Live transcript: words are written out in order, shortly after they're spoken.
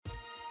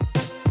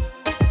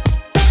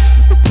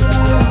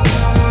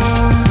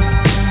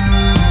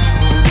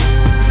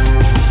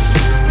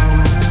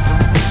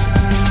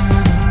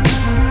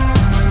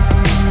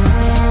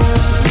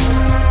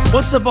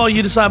What's up, all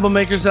you disciple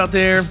makers out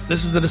there?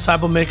 This is the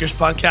Disciple Makers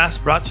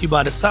Podcast brought to you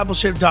by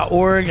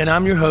Discipleship.org, and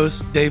I'm your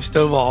host, Dave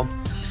Stovall.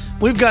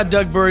 We've got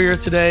Doug Burrier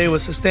today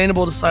with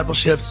Sustainable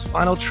Discipleship's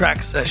final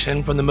track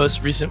session from the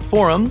most recent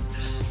forum,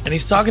 and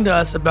he's talking to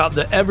us about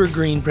the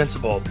evergreen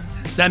principle.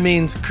 That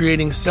means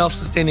creating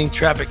self-sustaining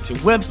traffic to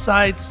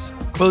websites,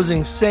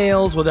 closing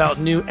sales without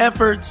new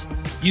efforts,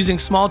 using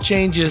small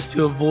changes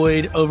to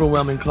avoid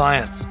overwhelming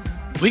clients.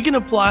 We can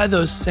apply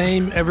those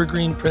same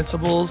evergreen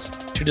principles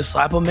to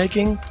disciple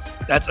making.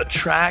 That's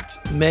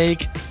attract,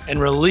 make,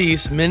 and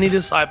release many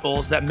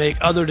disciples that make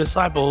other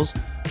disciples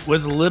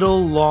with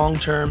little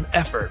long-term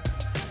effort.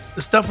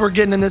 The stuff we're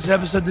getting in this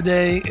episode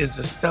today is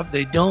the stuff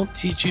they don't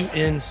teach you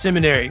in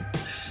seminary.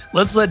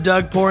 Let's let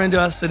Doug pour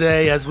into us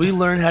today as we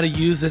learn how to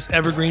use this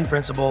evergreen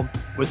principle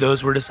with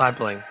those we're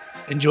discipling.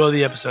 Enjoy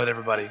the episode,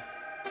 everybody.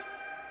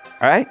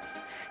 All right,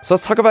 so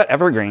let's talk about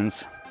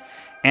evergreens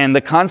and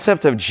the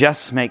concept of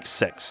just make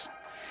six.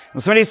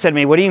 And somebody said to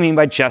me, what do you mean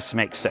by just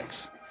make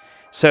six?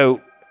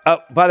 So,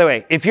 by the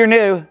way, if you're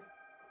new,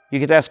 you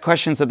get to ask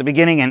questions at the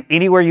beginning, and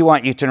anywhere you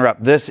want, you can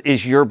interrupt. This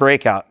is your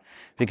breakout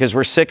because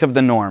we're sick of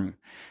the norm.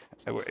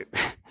 We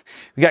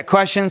got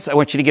questions. I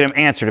want you to get them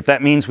answered. If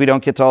that means we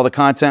don't get to all the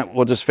content,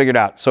 we'll just figure it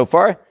out. So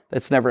far,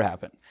 that's never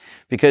happened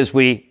because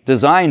we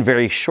design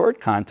very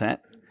short content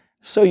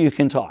so you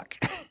can talk.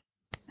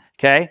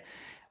 Okay?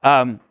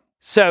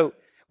 So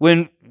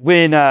when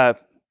we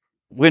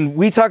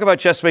talk about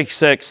just make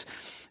six,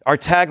 our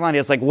tagline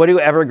is like, what do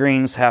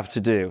evergreens have to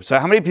do? So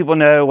how many people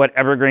know what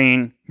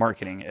evergreen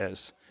marketing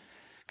is?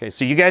 Okay,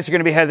 so you guys are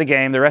going to be ahead of the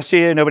game. The rest of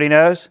you, nobody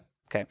knows?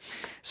 Okay.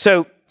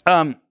 So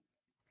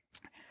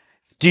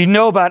do you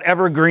know about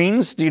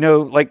evergreens? Do you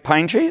know like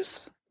pine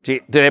trees? Do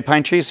they have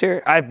pine trees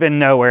here? I've been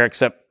nowhere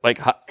except like,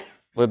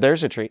 well,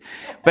 there's a tree,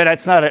 but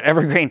it's not an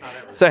evergreen.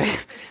 So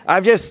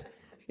I've just,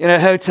 in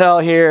a hotel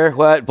here,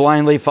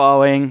 blindly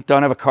following,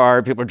 don't have a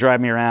car, people are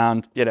driving me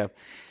around,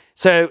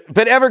 So,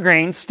 but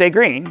evergreens stay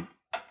green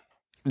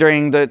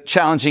during the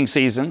challenging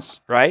seasons,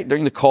 right?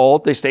 During the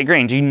cold, they stay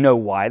green. Do you know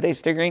why they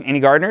stay green? Any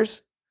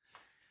gardeners?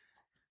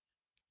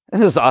 This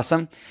is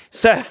awesome.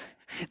 So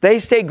they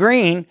stay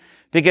green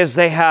because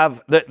they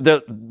have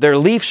their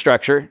leaf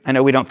structure. I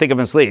know we don't think of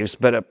them as leaves,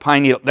 but a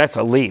pine needle, that's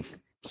a leaf.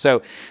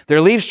 So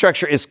their leaf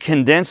structure is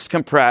condensed,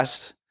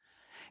 compressed,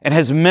 and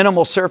has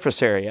minimal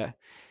surface area,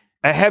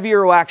 a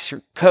heavier wax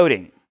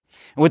coating.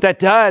 And what that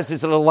does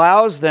is it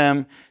allows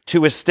them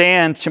to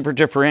withstand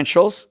temperature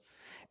differentials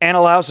and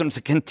allows them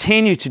to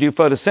continue to do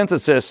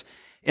photosynthesis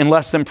in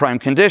less than prime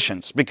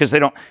conditions because they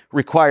don't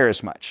require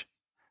as much.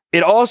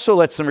 It also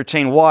lets them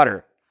retain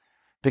water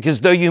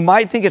because though you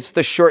might think it's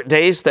the short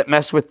days that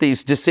mess with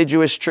these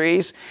deciduous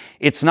trees,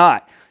 it's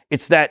not.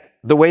 It's that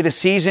the way the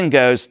season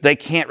goes, they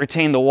can't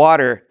retain the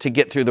water to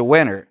get through the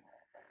winter.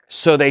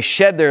 So they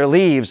shed their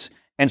leaves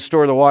and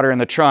store the water in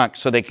the trunk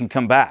so they can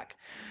come back.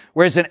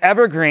 Whereas an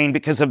evergreen,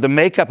 because of the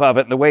makeup of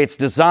it and the way it's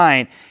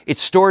designed, it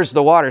stores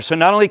the water. So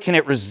not only can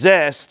it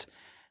resist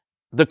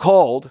the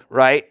cold,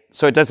 right?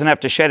 So it doesn't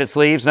have to shed its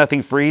leaves,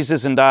 nothing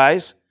freezes and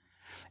dies.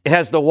 It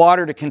has the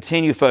water to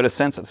continue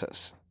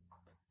photosynthesis.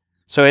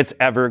 So it's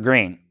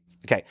evergreen.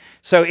 Okay,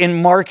 so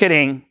in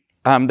marketing,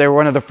 they were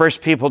one of the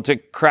first people to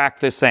crack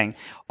this thing.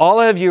 All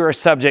of you are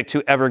subject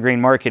to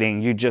evergreen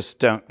marketing. You just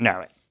don't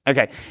know it.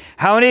 Okay,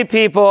 how many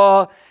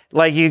people,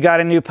 like you got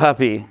a new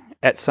puppy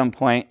at some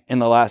point in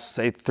the last,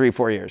 say,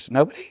 3-4 years?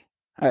 Nobody?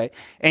 All right.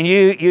 And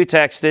you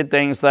texted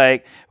things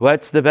like,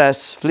 what's the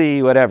best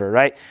flea, whatever,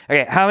 right?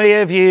 Okay. How many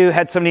of you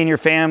had somebody in your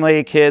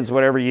family, kids,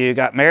 whatever, you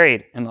got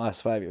married in the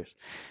last 5 years?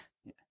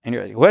 And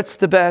you're like, what's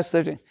the best?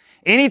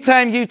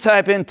 Anytime you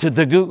type into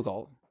the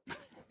Google,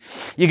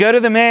 you go to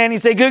the man, you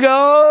say,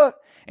 Google,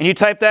 and you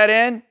type that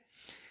in,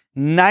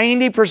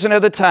 90%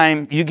 of the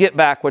time you get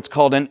back what's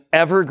called an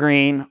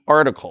evergreen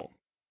article.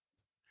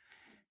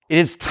 It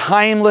is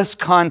timeless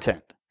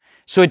content.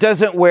 So it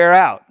doesn't wear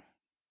out.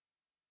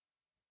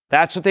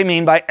 That's what they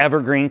mean by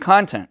evergreen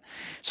content.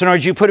 So in other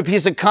words, you put a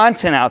piece of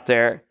content out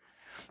there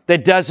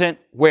that doesn't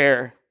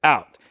wear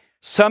out.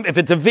 If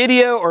it's a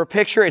video or a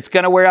picture, it's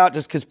going to wear out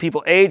just because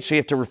people age, so you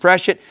have to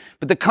refresh it.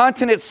 But the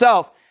content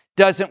itself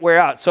doesn't wear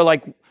out. So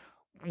like,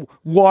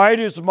 why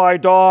does my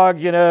dog,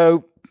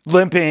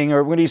 limping,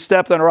 or when he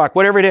stepped on a rock,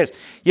 whatever it is,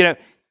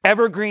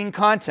 evergreen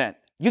content.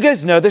 You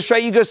guys know this,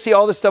 right? You go see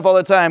all this stuff all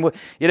the time.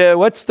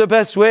 What's the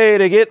best way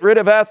to get rid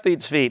of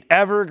athlete's feet?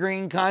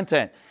 Evergreen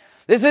content.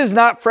 This is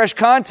not fresh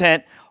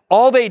content.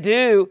 All they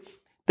do,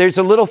 there's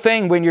a little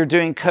thing when you're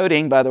doing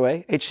coding, by the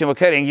way, HTML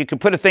coding, you can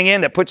put a thing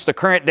in that puts the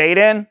current date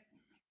in.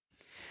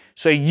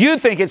 So you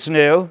think it's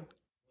new,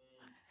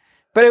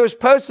 but it was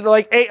posted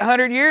like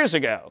 800 years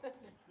ago.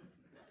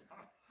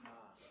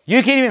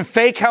 You can even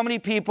fake how many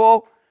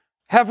people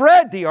have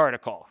read the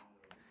article.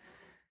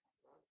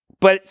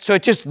 But so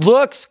it just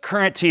looks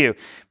current to you.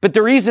 But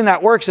the reason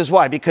that works is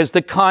why? Because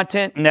the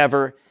content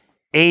never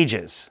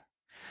ages.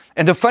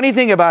 And the funny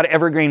thing about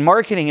evergreen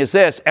marketing is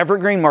this: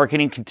 evergreen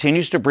marketing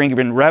continues to bring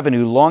in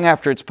revenue long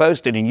after it's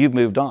posted and you've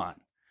moved on.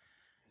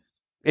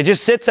 It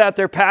just sits out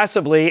there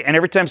passively, and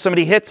every time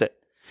somebody hits it.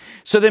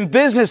 So then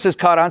business has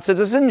caught on, says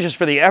this isn't just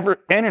for the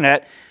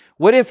internet.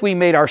 What if we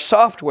made our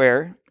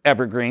software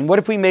evergreen? What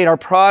if we made our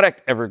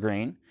product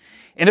evergreen?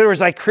 In other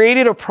words, I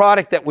created a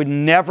product that would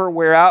never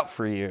wear out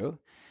for you.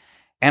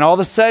 And all of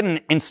a sudden,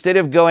 instead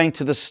of going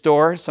to the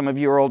store, some of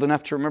you are old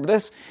enough to remember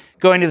this,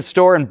 going to the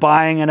store and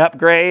buying an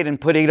upgrade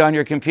and putting it on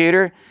your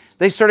computer,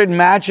 they started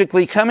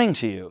magically coming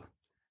to you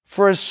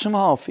for a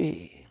small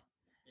fee.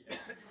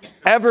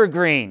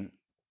 Evergreen.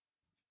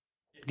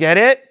 Get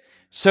it?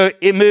 So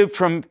it moved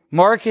from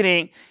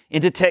marketing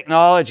into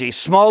technology.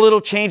 Small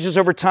little changes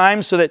over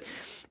time so that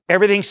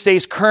everything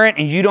stays current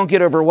and you don't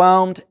get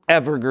overwhelmed.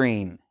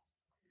 Evergreen.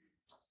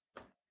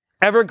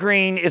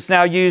 Evergreen is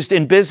now used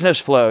in business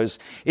flows.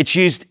 It's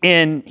used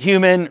in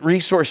human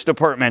resource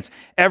departments.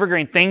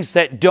 Evergreen, things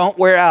that don't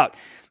wear out.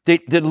 The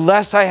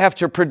less I have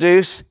to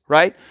produce,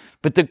 right?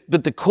 But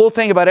the cool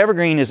thing about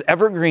Evergreen is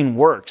Evergreen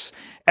works.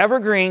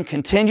 Evergreen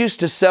continues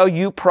to sell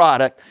you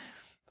product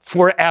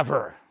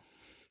forever.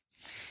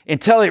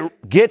 Until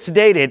it gets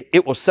dated,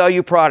 it will sell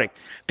you product.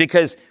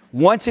 Because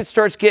once it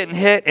starts getting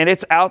hit and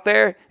it's out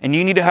there and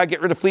you need to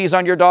get rid of fleas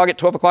on your dog at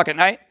 12 o'clock at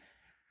night,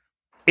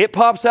 it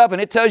pops up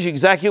and it tells you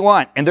exactly what you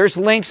want. And there's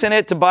links in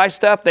it to buy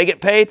stuff. They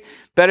get paid.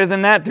 Better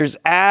than that, there's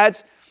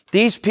ads.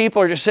 These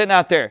people are just sitting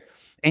out there.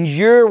 And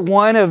you're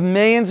one of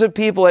millions of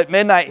people at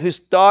midnight whose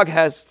dog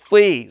has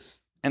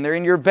fleas. And they're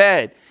in your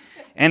bed.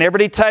 And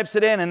everybody types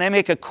it in and they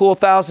make a cool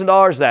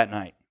 $1,000 that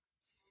night.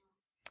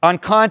 On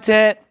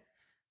content,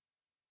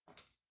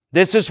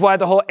 this is why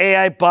the whole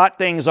AI bot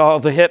thing's all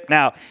the hip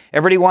now.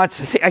 Everybody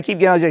wants, I keep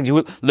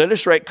getting, let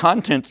us write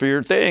content for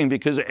your thing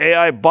because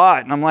AI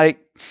bot. And I'm like,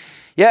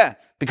 yeah,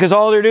 because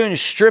all they're doing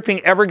is stripping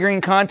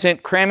evergreen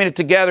content, cramming it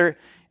together,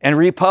 and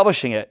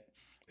republishing it.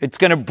 It's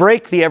going to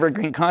break the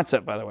evergreen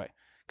concept, by the way,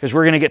 because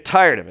we're going to get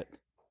tired of it.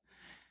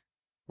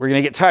 We're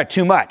going to get tired,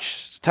 too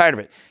much, tired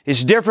of it.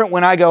 It's different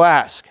when I go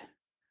ask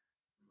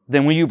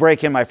than when you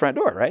break in my front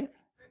door, right?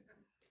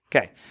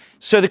 Okay,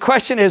 so the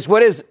question is,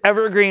 what is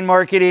evergreen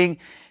marketing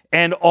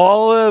and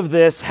all of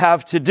this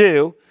have to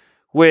do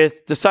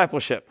with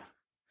discipleship?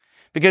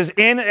 Because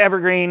in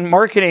evergreen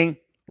marketing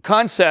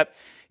concept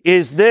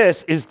is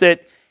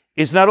that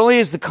not only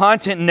is the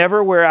content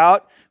never wear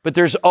out, but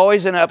there's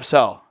always an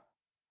upsell.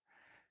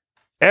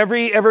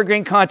 Every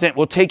evergreen content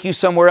will take you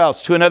somewhere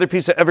else, to another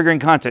piece of evergreen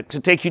content, to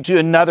take you to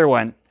another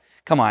one.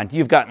 Come on,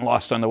 you've gotten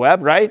lost on the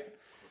web, right?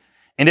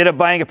 Ended up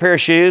buying a pair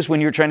of shoes when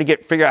you were trying to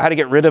figure out how to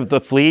get rid of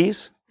the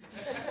fleas.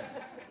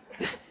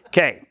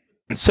 Okay,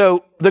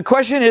 so the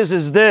question is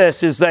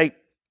like,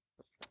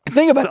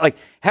 think about it, like,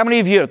 how many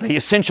of you have the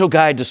essential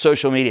guide to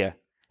social media?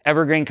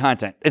 Evergreen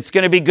content. It's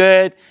going to be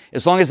good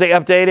as long as they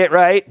update it,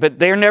 right? But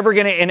they're never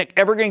going to, in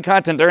evergreen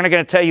content, they're not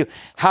going to tell you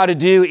how to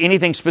do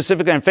anything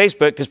specifically on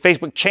Facebook because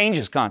Facebook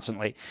changes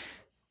constantly.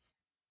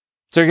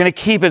 So they're going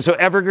to keep it. So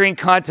evergreen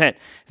content,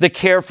 the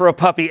care for a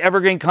puppy,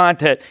 evergreen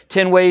content,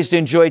 10 ways to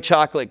enjoy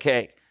chocolate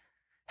cake,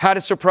 how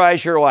to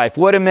surprise your wife,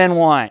 what do men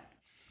want?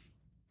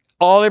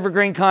 All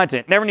evergreen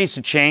content, never needs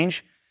to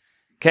change,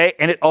 okay?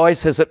 And it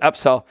always has an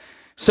upsell.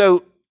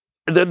 So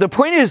the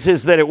point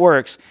is that it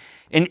works.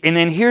 And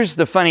then here's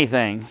the funny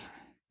thing.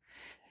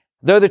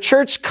 Though the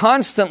church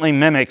constantly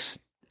mimics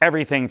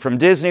everything from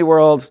Disney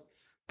World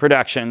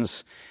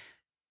productions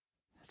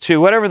to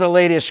whatever the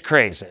latest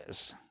craze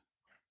is,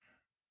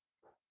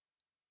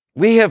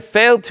 we have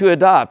failed to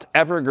adopt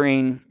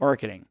evergreen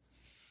marketing.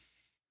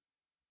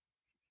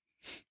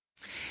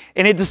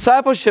 And in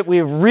discipleship, we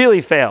have really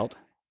failed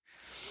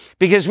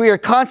because we are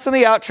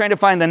constantly out trying to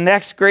find the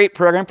next great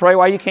program, probably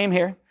why you came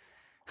here,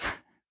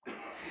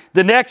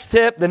 the next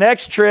tip, the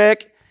next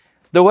trick,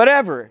 the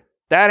whatever.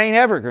 That ain't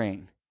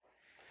evergreen.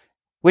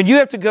 When you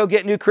have to go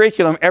get new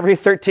curriculum every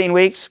 13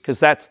 weeks,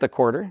 because that's the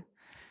quarter,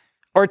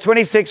 or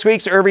 26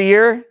 weeks or every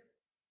year,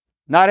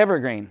 not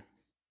evergreen.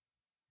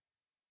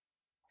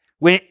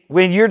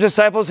 When your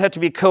disciples have to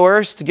be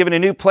coerced, given a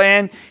new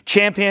plan,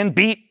 championed,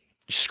 beat,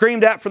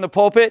 screamed at from the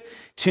pulpit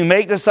to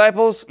make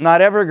disciples,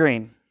 not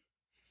evergreen.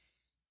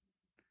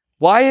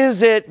 Why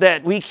is it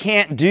that we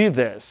can't do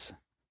this?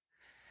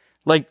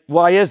 Like,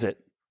 why is it?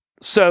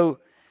 So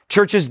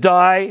churches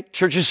die,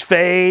 churches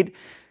fade,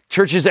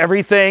 churches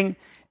everything,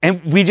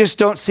 and we just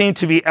don't seem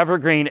to be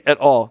evergreen at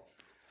all.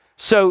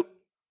 So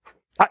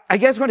I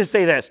guess I want to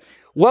say this.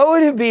 What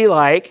would it be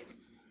like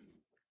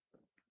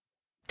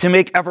to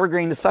make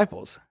evergreen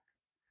disciples?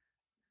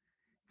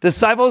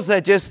 Disciples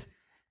that just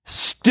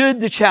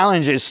stood the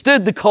challenges,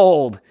 stood the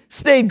cold,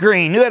 stayed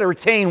green, knew how to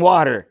retain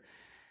water,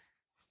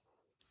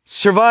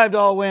 survived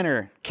all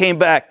winter, came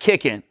back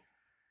kicking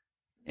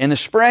in the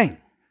spring.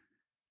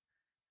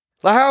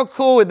 Well, how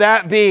cool would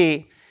that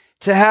be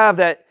to have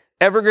that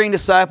evergreen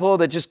disciple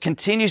that just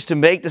continues to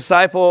make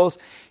disciples?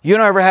 You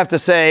don't ever have to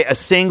say a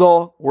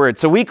single word.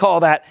 So we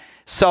call that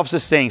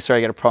self-sustaining. Sorry,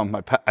 I got a problem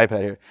with my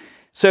iPad here.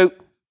 So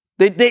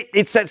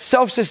it's that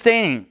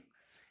self-sustaining.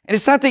 And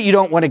it's not that you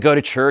don't want to go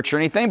to church or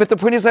anything, but the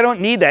point is I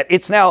don't need that.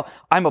 It's now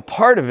I'm a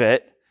part of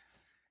it,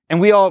 and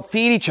we all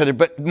feed each other,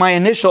 but my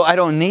initial I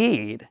don't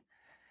need.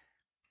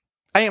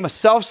 I am a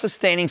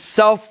self-sustaining,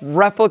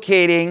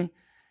 self-replicating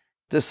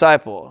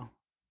disciple.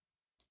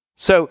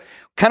 So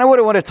kind of what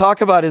I want to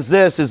talk about is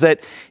this, is that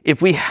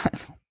if we,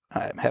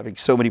 I'm having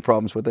so many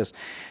problems with this,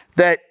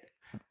 that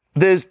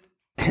there's,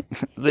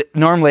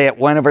 normally at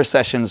one of our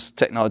sessions,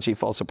 technology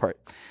falls apart.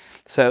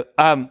 So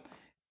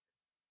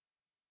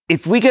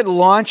if we could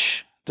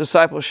launch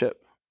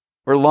discipleship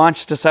or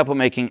launch disciple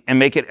making and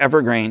make it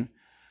evergreen,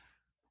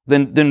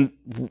 then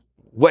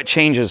what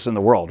changes in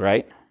the world,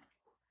 right?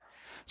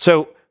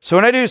 So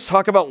what I do is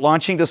talk about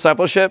launching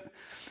discipleship.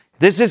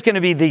 This is going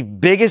to be the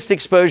biggest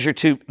exposure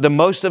to the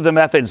most of the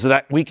methods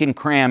that we can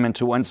cram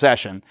into one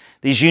session.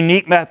 These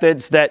unique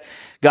methods that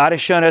God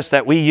has shown us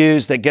that we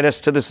use that get us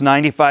to this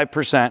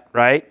 95%,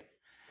 right?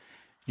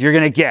 You're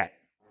going to get.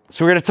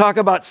 So we're going to talk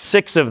about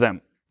 6 of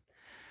them.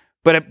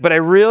 But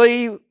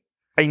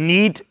I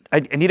need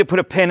to put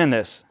a pin in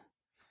this.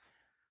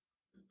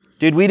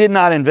 Dude, we did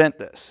not invent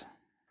this.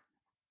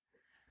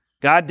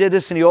 God did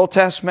this in the Old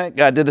Testament.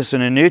 God did this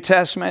in the New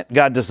Testament.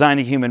 God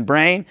designed a human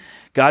brain.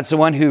 God's the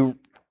one who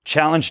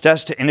challenged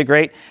us to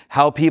integrate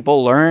how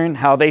people learn,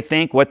 how they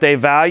think, what they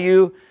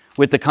value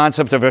with the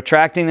concept of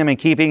attracting them and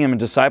keeping them in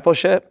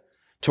discipleship,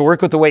 to work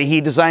with the way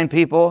He designed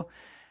people.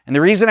 And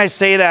the reason I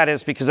say that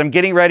is because I'm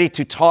getting ready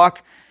to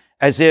talk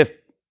as if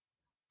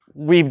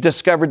we've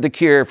discovered the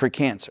cure for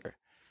cancer.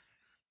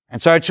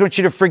 And so I just want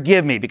you to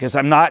forgive me because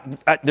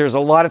there's a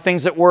lot of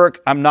things at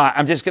work. I'm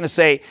just going to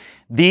say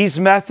these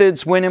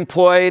methods, when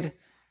employed,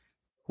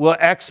 will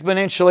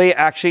exponentially,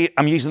 actually,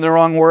 I'm using the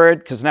wrong word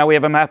because now we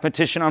have a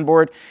mathematician on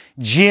board,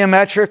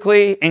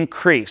 geometrically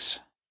increase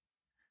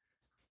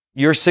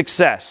your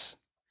success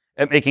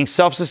at making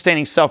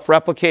self-sustaining,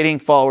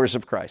 self-replicating followers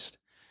of Christ.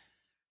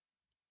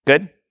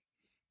 Good?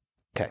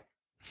 Okay.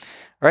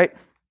 All right.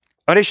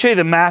 I want to show you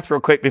the math real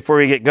quick before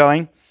we get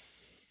going.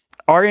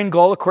 Our end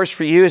goal, of course,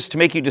 for you is to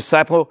make you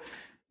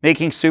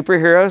disciple-making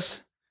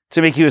superheroes,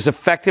 to make you as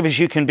effective as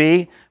you can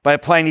be by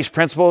applying these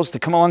principles, to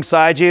come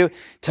alongside you,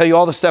 tell you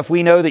all the stuff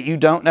we know that you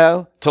don't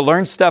know, to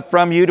learn stuff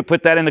from you, to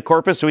put that in the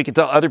corpus so we can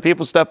tell other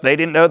people stuff they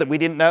didn't know that we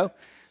didn't know,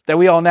 that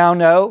we all now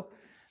know.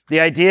 The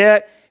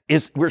idea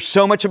is we're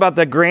so much about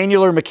the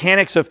granular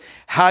mechanics of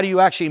how do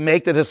you actually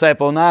make the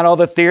disciple, not all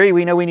the theory.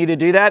 We know we need to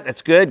do that.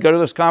 That's good. Go to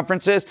those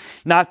conferences.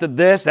 Not the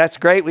this. That's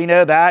great. We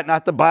know that.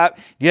 Not the but.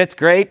 Yeah, it's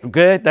great.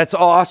 Good. That's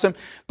awesome.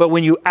 But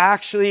when you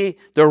actually,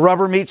 the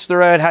rubber meets the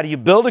road, how do you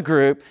build a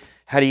group?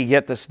 How do you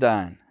get this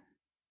done?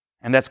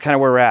 And that's kind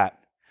of where we're at.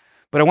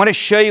 But I want to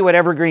show you what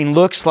evergreen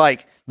looks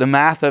like, the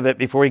math of it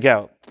before we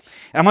go.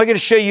 I'm only going to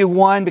show you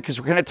one because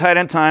we're kind of tight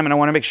on time and I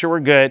want to make sure we're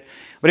good.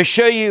 But to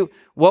show you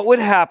what would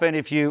happen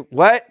if you,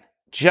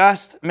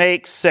 just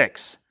make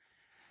 6.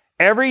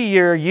 Every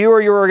year, you or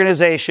your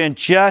organization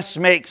just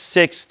makes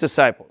 6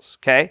 disciples,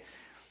 okay?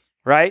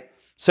 Right?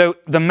 So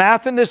the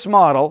math in this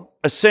model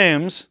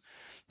assumes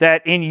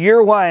that in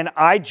year 1,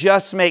 I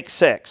just make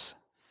 6.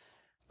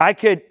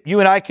 You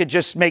and I could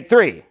just make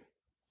 3.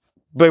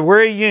 But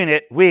we're a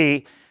unit,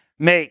 we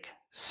make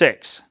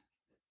 6.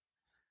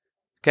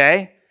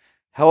 Okay?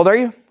 How old are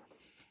you?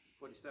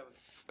 47.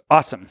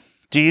 Awesome.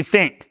 Do you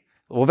think,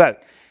 we'll vote,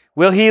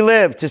 will he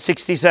live to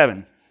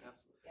 67?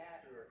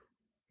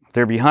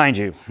 They're behind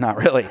you. Not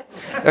really.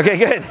 Okay,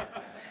 good.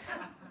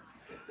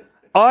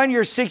 On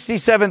your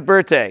 67th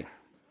birthday,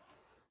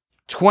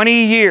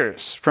 20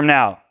 years from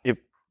now, if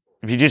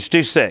you just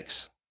do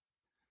 6,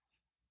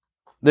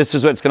 this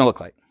is what it's going to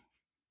look like.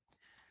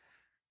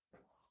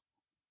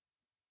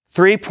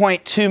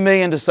 3.2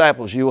 million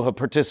disciples you will have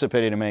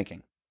participated in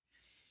making.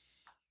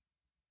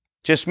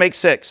 Just make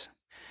 6.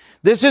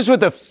 This is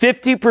with a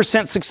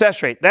 50%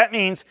 success rate. That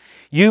means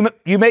you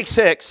make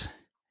 6,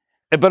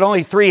 but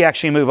only 3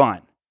 actually move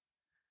on.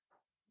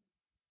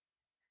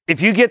 If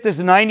you get this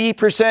 90%,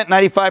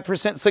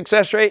 95%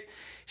 success rate,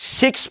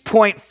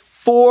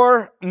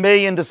 6.4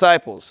 million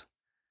disciples.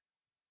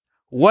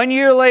 1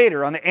 year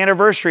later, on the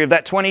anniversary of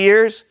that 20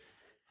 years,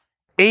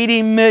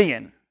 80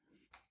 million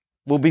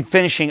will be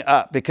finishing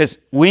up because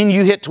when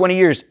you hit 20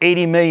 years,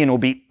 80 million will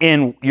be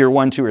in year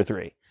 1, 2, or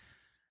 3.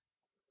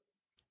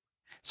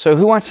 So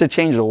who wants to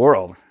change the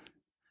world?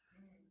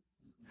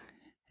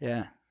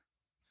 Yeah.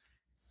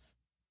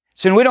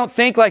 So we don't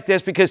think like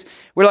this because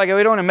we're like,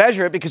 we don't want to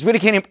measure it because we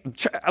can't even,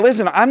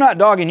 listen, I'm not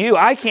dogging you.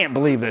 I can't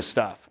believe this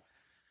stuff.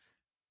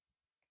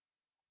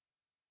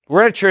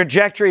 We're at a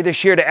trajectory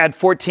this year to add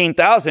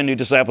 14,000 new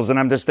disciples, and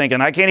I'm just thinking,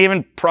 I can't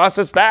even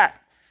process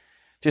that.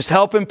 Just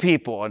helping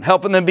people and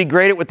helping them be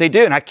great at what they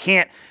do, and I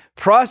can't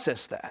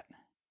process that.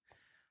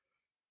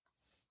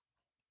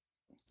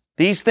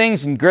 These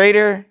things and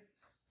greater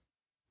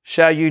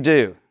shall you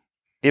do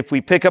if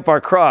we pick up our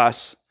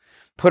cross,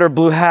 put our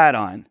blue hat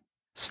on,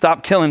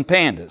 stop killing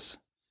pandas,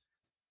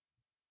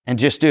 and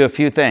just do a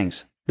few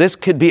things. This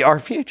could be our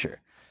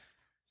future.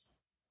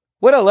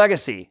 What a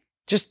legacy.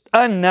 Just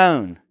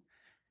unknown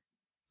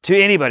to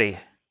anybody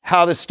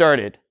how this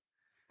started.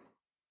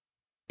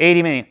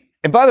 80 million.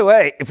 And by the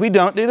way, if we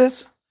don't do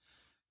this,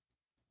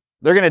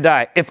 they're going to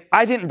die. If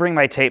I didn't bring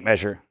my tape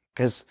measure,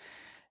 because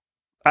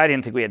I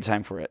didn't think we had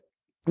time for it,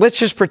 let's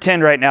just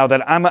pretend right now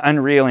that I'm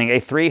unreeling a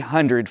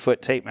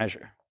 300-foot tape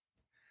measure.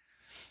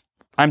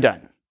 I'm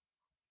done.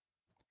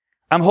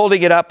 I'm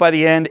holding it up by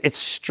the end. It's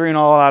strewn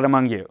all out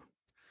among you.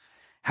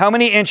 How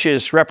many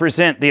inches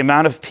represent the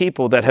amount of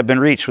people that have been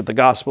reached with the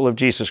gospel of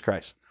Jesus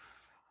Christ?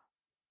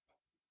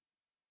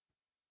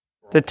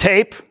 The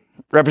tape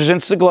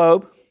represents the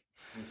globe.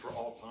 And for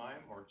all time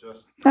or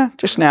just?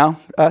 Just now,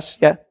 us,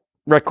 yeah.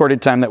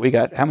 Recorded time that we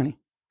got. How many?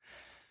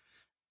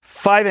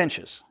 5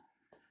 inches.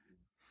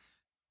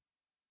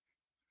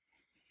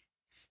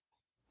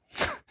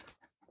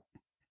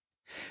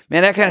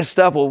 Man, that kind of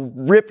stuff will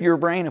rip your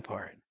brain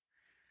apart.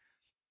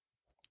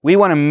 We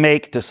want to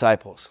make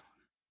disciples.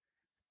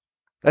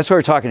 That's why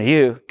we're talking to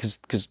you, because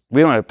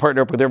we don't want to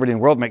partner up with everybody in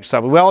the world to make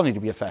disciples. We all need to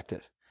be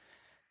effective.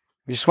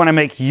 We just want to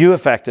make you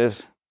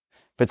effective,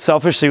 but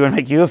selfishly we want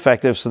to make you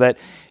effective so that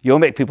you'll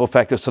make people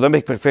effective. So don't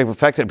make people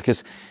effective,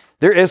 because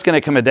there is going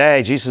to come a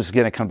day Jesus is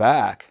going to come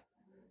back.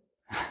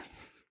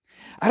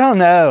 I don't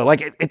know.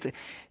 Like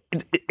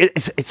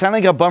it sounds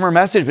like a bummer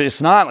message, but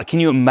it's not. Like, can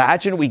you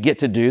imagine we get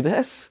to do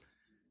this?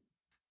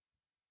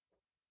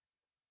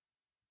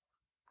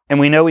 And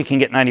we know we can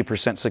get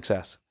 90%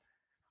 success.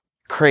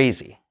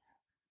 Crazy.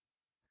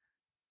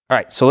 All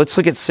right, so let's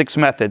look at 6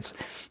 methods.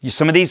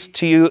 Some of these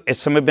to you, as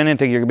some have been in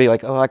thinking, you're going to be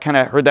like, oh, I kind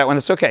of heard that one.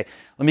 It's okay.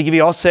 Let me give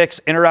you all 6.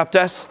 Interrupt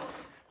us.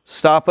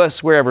 Stop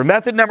us wherever.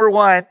 Method number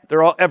 1,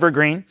 they're all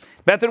evergreen.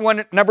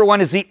 Number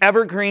 1 is the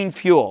evergreen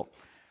fuel.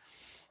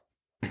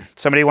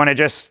 Somebody want to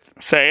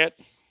just say it?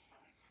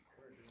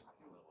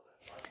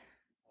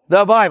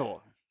 The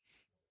Bible.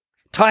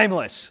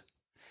 Timeless.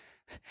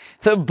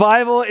 The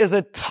Bible is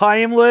a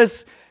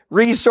timeless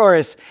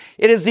resource.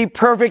 It is the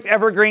perfect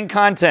evergreen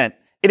content.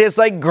 It is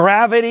like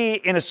gravity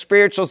in a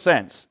spiritual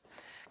sense.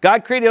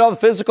 God created all the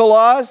physical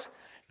laws.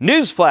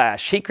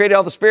 Newsflash, He created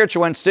all the spiritual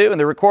ones too, and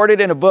they're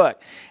recorded in a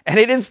book. And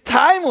it is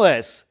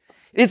timeless.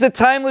 It is a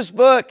timeless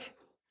book.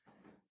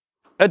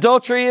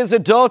 Adultery is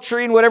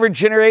adultery in whatever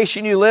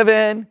generation you live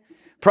in.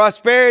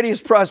 Prosperity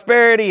is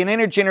prosperity in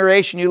any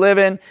generation you live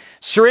in.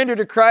 Surrender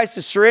to Christ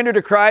is surrender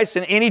to Christ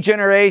in any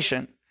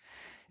generation.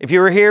 If you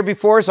were here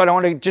before, so I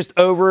don't want to just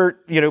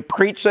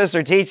preach this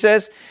or teach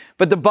this,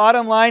 but the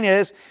bottom line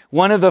is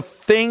one of the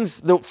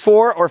things, the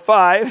 4 or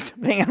 5,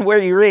 depending on where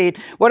you read,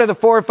 what are the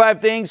 4 or 5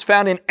 things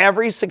found in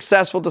every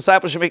successful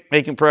discipleship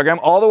making program,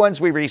 all the ones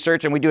we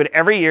research, and we do it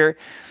every year,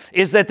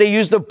 is that they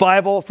use the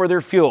Bible for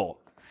their fuel,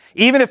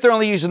 even if they're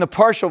only using the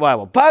partial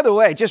Bible. By the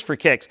way, just for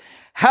kicks,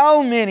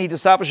 how many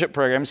discipleship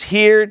programs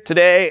here,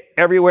 today,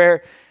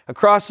 everywhere,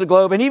 across the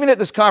globe, and even at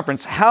this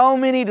conference, how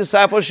many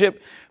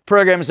discipleship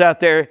programs out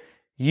there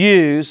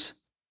use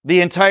the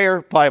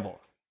entire Bible?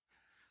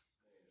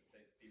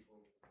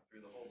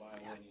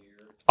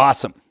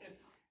 Awesome.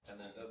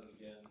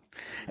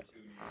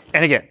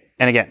 And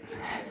again.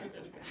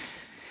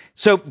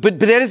 So, but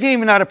that isn't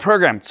even not a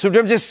program. So what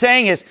I'm just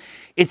saying is,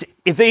 if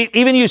they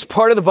even use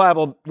part of the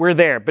Bible, we're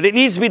there. But it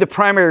needs to be the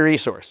primary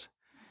resource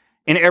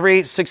in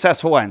every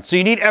successful one. So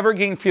you need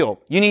evergreen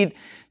fuel.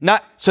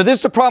 So this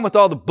is the problem with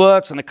all the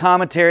books and the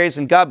commentaries,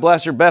 and God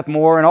bless her, Beth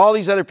Moore, and all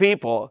these other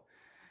people.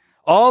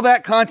 All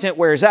that content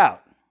wears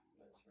out.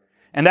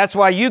 And that's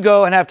why you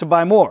go and have to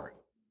buy more.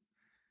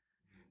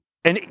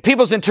 And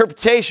people's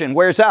interpretation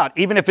wears out,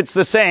 even if it's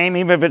the same,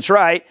 even if it's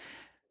right?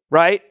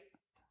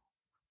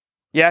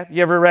 Yeah,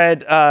 you ever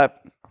read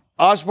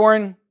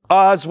Oswald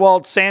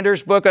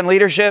Sanders' book on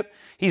leadership?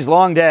 He's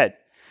long dead.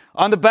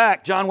 On the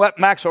back, John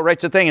Maxwell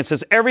writes a thing and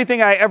says,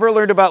 everything I ever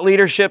learned about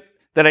leadership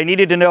that I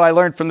needed to know, I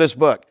learned from this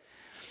book.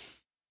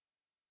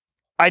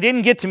 I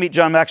didn't get to meet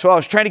John Maxwell. I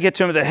was trying to get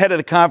to him at the head of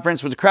the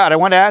conference with the crowd. I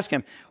wanted to ask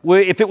him,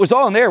 well, if it was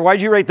all in there, why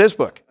did you write this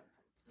book?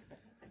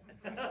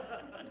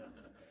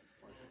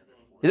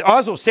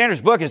 Oswald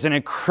Sanders' book is an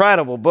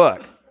incredible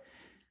book,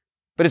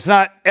 but it's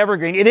not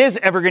evergreen. It is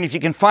evergreen if you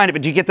can find it,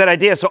 but do you get that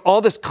idea? So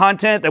all this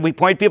content that we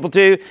point people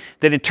to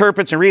that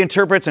interprets and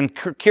reinterprets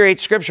and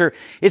curates Scripture,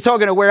 it's all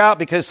going to wear out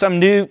because some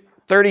new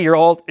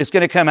 30-year-old is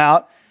going to come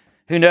out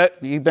who know.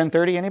 You've been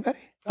 30, anybody?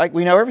 Like,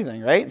 we know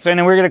everything, right? So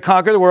then we're going to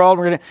conquer the world.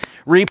 We're going to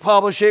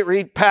republish it,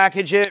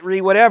 repackage it,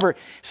 whatever.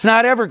 It's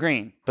not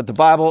evergreen, but the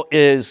Bible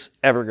is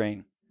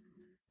evergreen.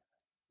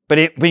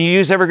 But when you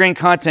use evergreen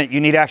content,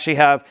 you need to actually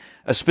have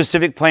a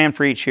specific plan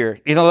for each year.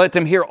 Let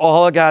them hear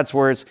all of God's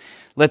words.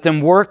 Let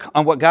them work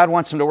on what God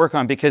wants them to work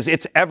on, because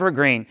it's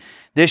evergreen.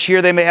 This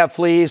year they may have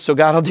fleas, so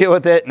God will deal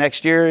with it.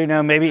 Next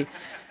year, maybe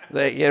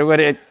they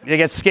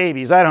get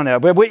scabies. I don't know.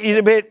 But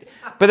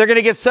they're going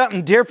to get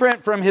something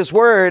different from His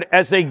Word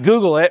as they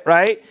Google it,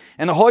 right?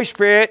 And the Holy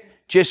Spirit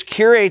just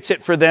curates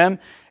it for them.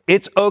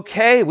 It's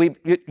okay.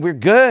 We're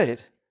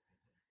good.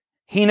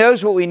 He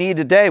knows what we need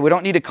today. We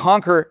don't need to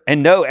conquer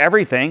and know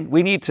everything.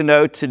 We need to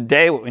know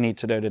today what we need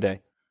to know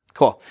today.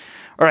 Cool.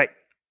 All right.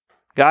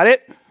 Got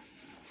it?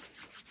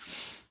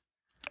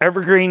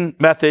 Evergreen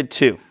method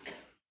 2.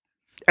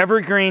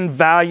 Evergreen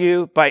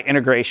value by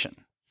integration.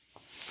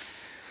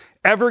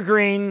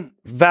 Evergreen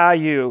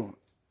value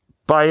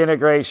by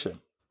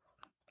integration.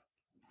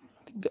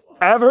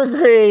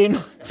 Evergreen.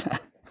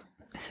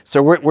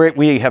 So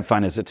we have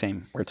fun as a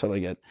team. We're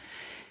totally good.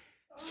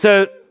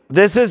 So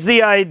this is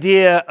the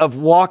idea of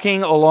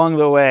walking along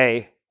the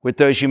way with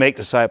those you make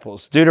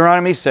disciples.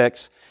 Deuteronomy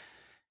 6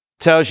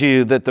 tells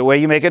you that the way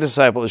you make a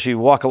disciple is you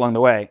walk along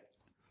the way.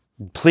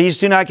 Please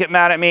do not get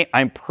mad at me.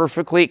 I'm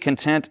perfectly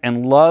content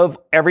and love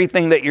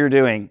everything that you're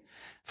doing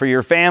for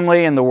your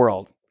family and the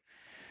world.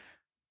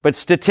 But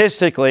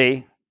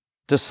statistically,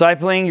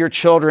 discipling your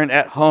children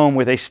at home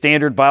with a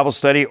standard Bible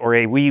study or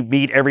a we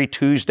meet every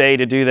Tuesday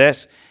to do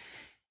this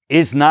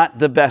is not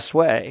the best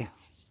way.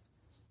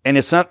 And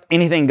it's not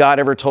anything God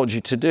ever told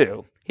you to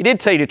do. He did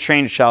tell you to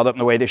train a child up in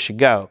the way they should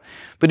go.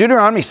 But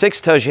Deuteronomy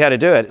 6 tells you how to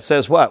do it. It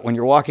says what? When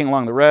you're walking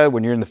along the road,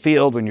 when you're in the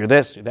field, when you're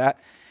this, do that.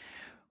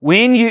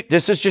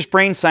 This is just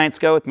brain science,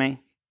 go with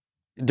me.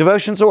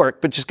 Devotions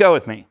work, but just go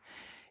with me.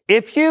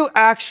 If you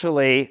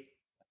actually,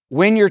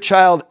 when your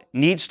child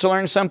needs to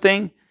learn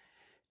something,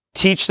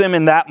 teach them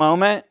in that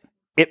moment,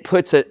 it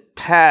puts a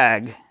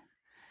tag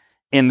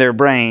in their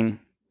brain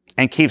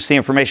and keeps the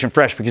information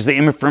fresh because the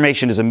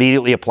information is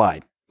immediately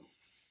applied.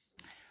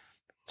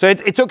 So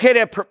it's okay to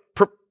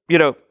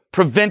have,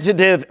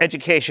 preventative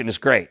education is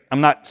great.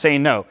 I'm not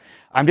saying no.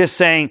 I'm just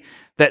saying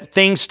that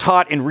things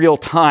taught in real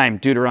time,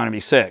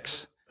 Deuteronomy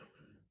 6,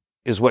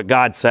 is what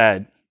God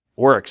said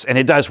works. And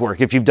it does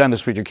work if you've done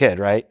this with your kid,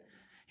 right?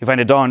 You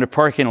find a doll in a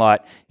parking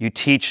lot, you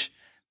teach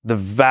the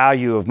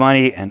value of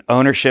money and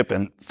ownership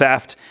and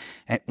theft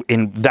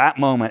in that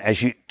moment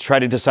as you try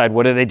to decide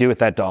what do they do with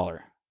that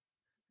dollar.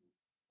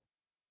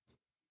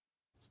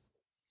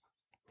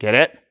 Get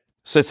it?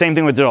 So the same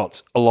thing with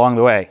adults along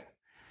the way.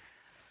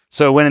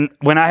 So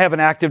when I have an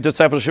active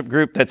discipleship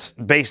group that's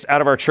based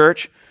out of our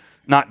church,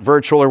 not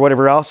virtual or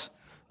whatever else,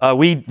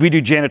 we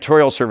do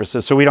janitorial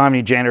services. So we don't have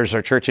any janitors at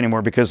our church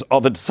anymore because all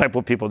the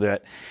disciple people do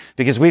it.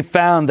 Because we've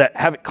found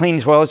that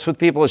cleaning toilets with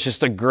people is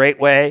just a great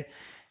way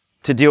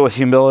to deal with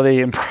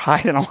humility and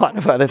pride and a lot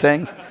of other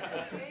things.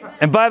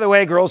 And by the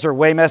way, girls are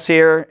way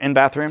messier in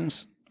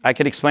bathrooms. I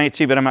could explain it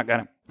to you, but I'm not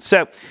gonna.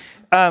 So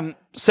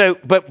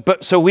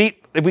we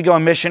go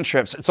on mission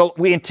trips.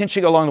 We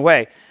intentionally go along the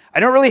way. I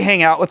don't really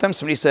hang out with them.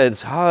 Somebody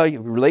says,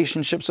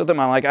 relationships with them.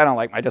 I'm like, I don't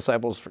like my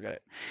disciples. Forget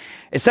it.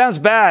 It sounds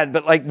bad,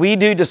 but like we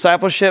do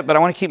discipleship, but I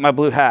want to keep my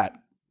blue hat.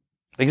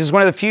 Like this is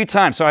one of the few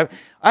times. So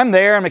I'm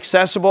there. I'm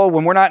accessible.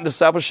 When we're not in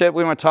discipleship,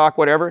 we want to talk,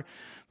 whatever.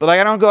 But like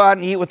I don't go out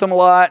and eat with them a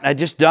lot. I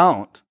just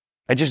don't.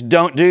 I just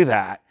don't do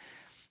that.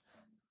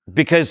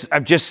 Because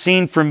I've just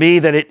seen for me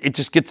that it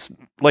just gets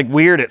like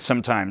weird at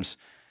sometimes.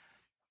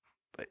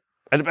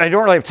 I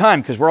don't really have time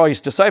because we're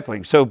always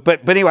discipling. So,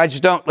 but anyway, I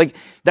just don't like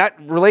that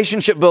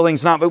relationship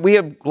building's not, but we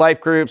have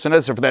life groups and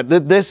other stuff for that.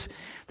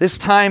 This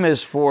time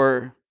is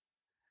for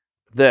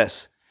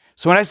this.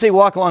 So when I say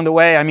walk along the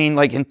way, I mean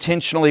like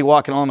intentionally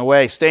walking along the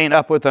way, staying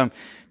up with them,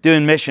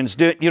 doing missions,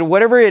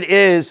 whatever it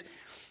is,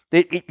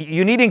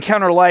 you need to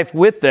encounter life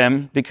with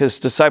them because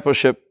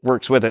discipleship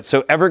works with it.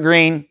 So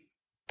evergreen,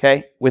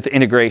 okay, with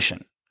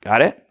integration.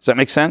 Got it? Does that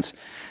make sense?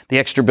 The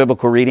extra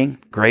biblical reading,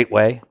 great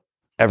way.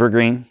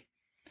 Evergreen.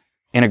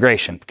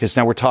 Integration, because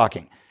now we're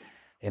talking.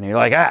 And you're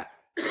like,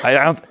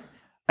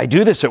 I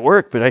do this at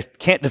work, but I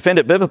can't defend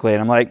it biblically.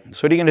 And I'm like,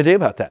 so what are you going to do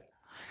about that?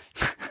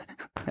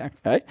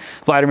 Right?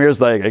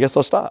 Vladimir's like, I guess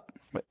I'll stop.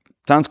 But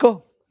sounds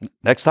cool.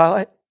 Next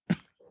highlight.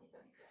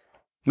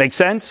 Make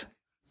sense?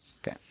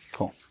 Okay,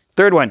 cool.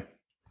 Third one.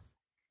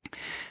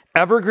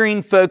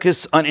 Evergreen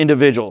focus on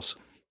individuals.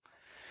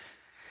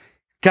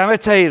 Okay, I'm going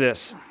to tell you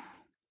this.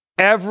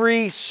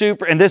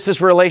 And this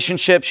is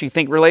relationships, you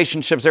think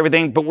relationships,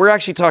 everything, but we're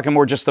actually talking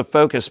more just the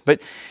focus.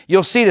 But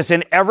you'll see this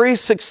in every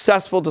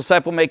successful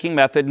disciple-making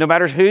method, no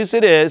matter whose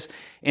it is,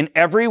 in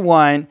every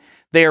one,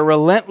 they are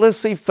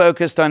relentlessly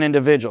focused on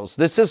individuals.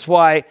 This is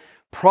why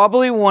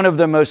probably one of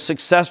the most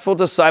successful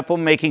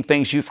disciple-making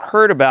things you've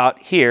heard about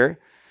here,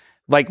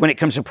 like when it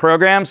comes to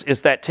programs,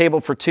 is that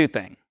table for two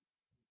thing.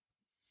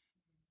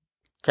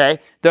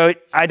 Okay, though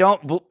I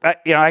don't,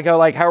 I go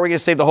like, how are we going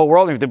to save the whole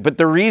world? But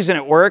the reason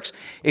it works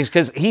is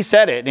because he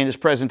said it in his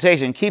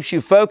presentation. It keeps you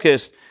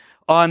focused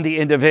on the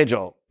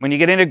individual. When you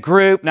get in a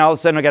group, now all of a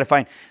sudden I got to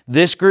find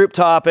this group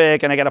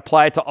topic and I got to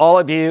apply it to all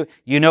of you.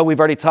 We've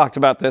already talked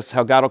about this,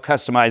 how God will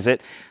customize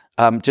it.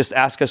 Just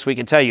ask us, we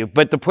can tell you.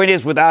 But the point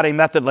is, without a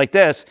method like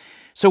this,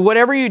 so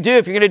whatever you do,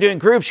 if you're going to do it in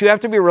groups, you have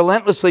to be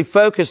relentlessly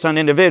focused on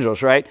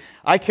individuals, right?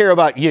 I care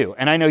about you,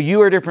 and I know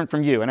you are different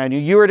from you, and I know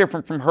you are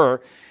different from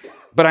her.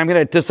 But I'm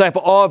going to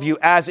disciple all of you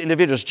as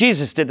individuals.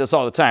 Jesus did this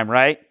all the time,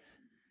 right?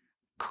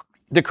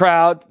 The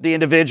crowd, the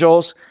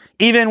individuals,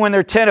 even when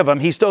there are 10 of them,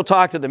 he still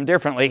talked to them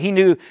differently. He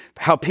knew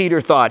how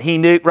Peter thought. He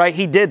knew, right?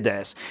 He did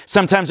this.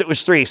 Sometimes it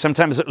was 3.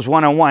 Sometimes it was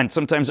 1-on-1.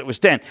 Sometimes it was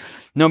 10.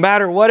 No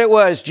matter what it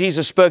was,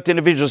 Jesus spoke to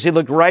individuals. He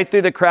looked right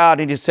through the crowd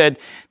and he said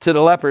to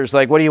the lepers,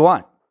 like, what do you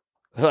want?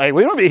 They're like,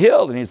 we want to be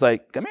healed. And he's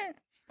like, come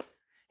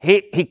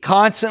here. He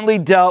constantly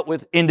dealt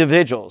with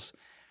individuals.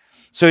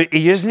 So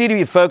you just need to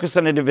be focused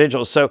on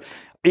individuals. So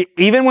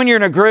even when you're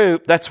in a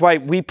group, that's why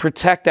we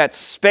protect that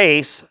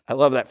space. I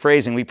love that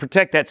phrasing. We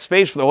protect that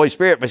space for the Holy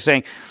Spirit by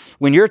saying,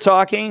 when you're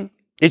talking,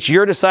 it's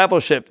your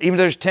discipleship. Even if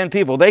there's 10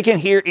 people, they can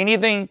hear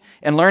anything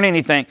and learn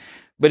anything,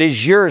 but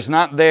it's yours,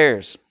 not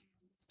theirs.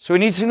 So we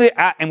need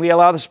to, and we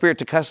allow the Spirit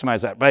to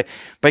customize that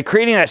by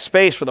creating that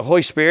space for the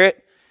Holy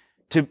Spirit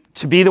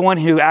to be the one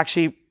who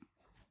actually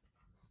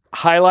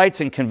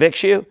highlights and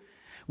convicts you,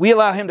 we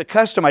allow him to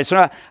customize. So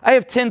now I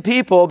have 10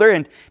 people. They're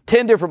in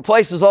 10 different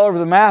places all over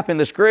the map in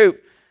this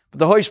group. But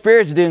the Holy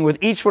Spirit's dealing with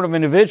each one of them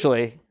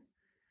individually.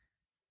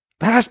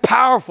 But that's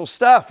powerful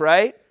stuff,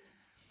 right?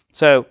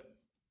 So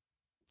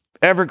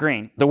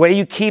evergreen. The way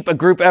you keep a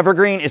group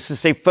evergreen is to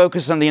stay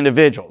focused on the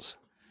individuals.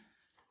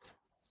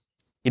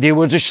 It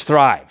will just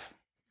thrive.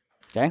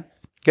 Okay?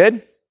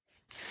 Good?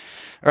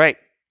 All right.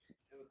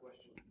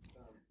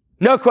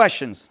 No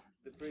questions.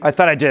 I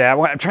thought I did.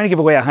 I'm trying to give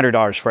away $100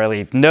 before I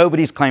leave.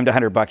 Nobody's claimed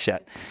 $100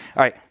 yet.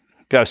 All right.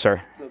 Go,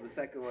 sir. So the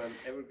second one,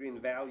 evergreen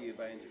value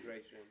by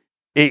integration.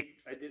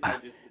 I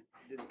just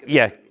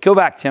didn't go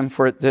back, Tim,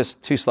 for this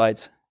 2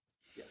 slides.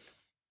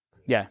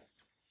 Yeah.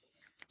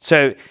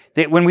 So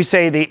when we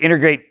say they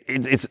integrate,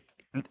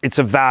 it's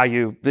a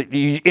value.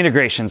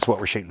 Integration is what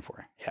we're shooting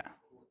for. Yeah.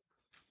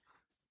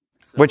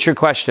 So, what's your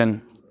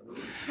question?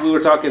 We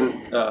were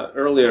talking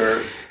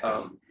earlier.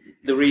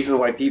 The reason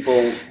why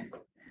people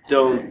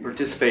don't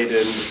participate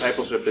in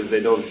discipleship is they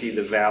don't see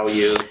the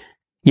value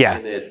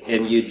in it,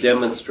 and you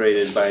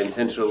demonstrated by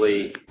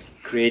intentionally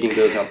creating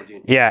those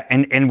opportunities. Yeah,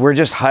 and we're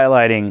just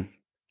highlighting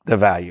the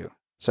value.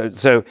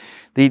 So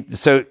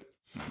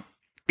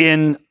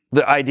in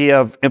the idea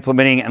of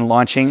implementing and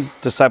launching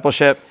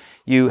discipleship,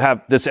 you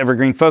have this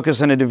evergreen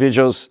focus on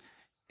individuals.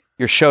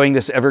 You're showing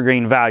this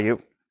evergreen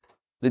value.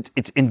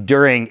 It's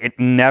enduring. It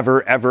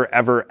never, ever,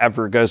 ever,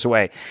 ever goes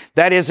away.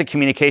 That is a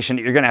communication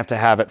that you're going to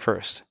have at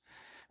first,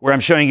 where I'm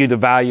showing you the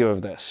value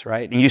of this,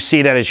 right? And you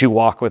see that as you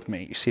walk with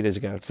me. You see it as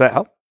you go. Does that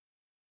help?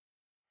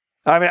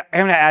 I'm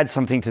going to add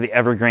something to the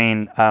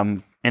evergreen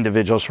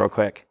individuals real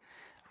quick.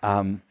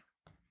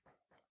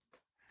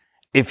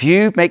 If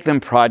you make them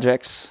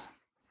projects,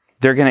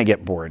 they're going to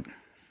get bored.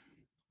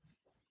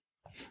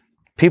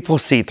 People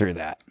see through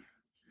that.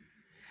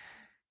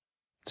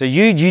 So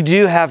you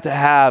do have to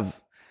have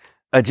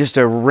just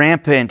a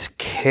rampant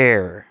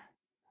care.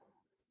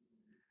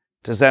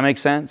 Does that make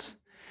sense?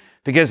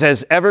 Because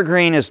as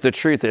evergreen as the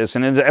truth is,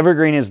 and as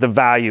evergreen as the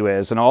value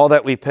is, and all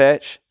that we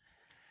pitch,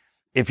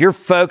 if your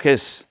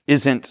focus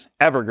isn't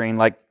evergreen,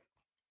 like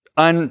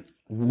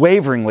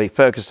unwaveringly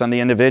focused on the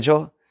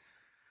individual,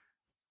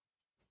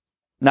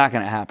 not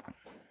going to happen.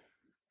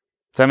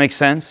 Does that make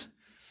sense?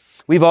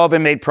 We've all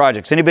been made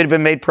projects. Anybody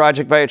been made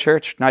project by a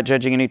church? Not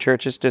judging any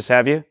churches, just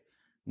have you?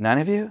 None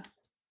of you?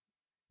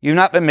 You've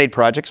not been made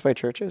projects by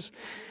churches?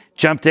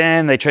 Jumped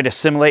in, they tried to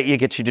assimilate you,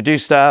 get you to do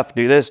stuff,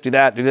 do this, do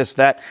that, do this,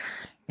 that.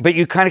 But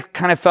you kind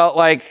of felt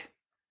like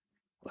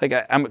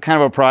I'm kind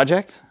of a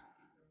project?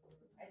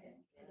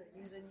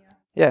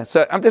 Yeah,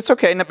 so it's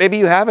okay. Maybe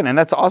you haven't, and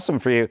that's awesome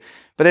for you.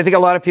 But I think a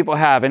lot of people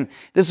have. And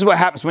this is what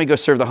happens when we go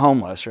serve the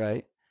homeless,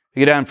 right? We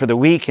go down for the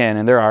weekend,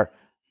 and they're our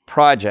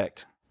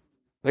project.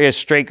 Like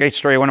a great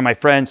story. One of my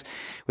friends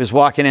was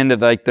walking into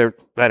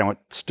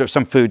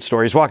some food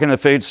store. He's walking to the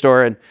food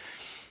store, and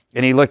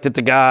he looked at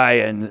the guy,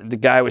 and the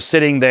guy was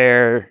sitting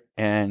there,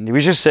 and he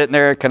was just sitting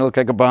there, kind of looked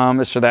like a bum,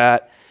 this or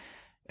that.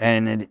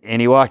 And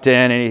he walked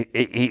in, and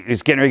he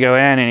was getting ready to go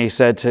in, and he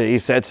said to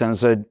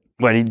him,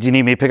 "What, do you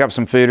need me to pick up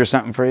some food or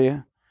something for you?"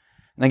 And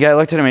the guy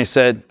looked at him and he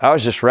said, "I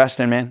was just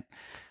resting, man.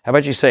 How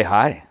about you say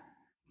hi?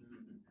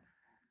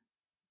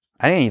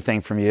 I didn't need anything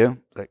from you."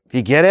 Like, do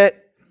you get it?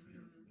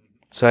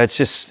 So it's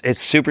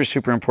super,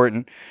 super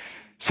important.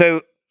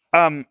 So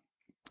I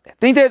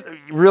think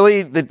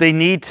that they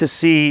need to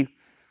see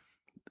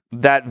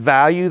that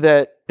value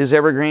that is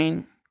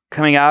evergreen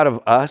coming out of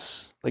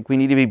us. Like, we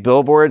need to be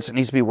billboards. It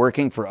needs to be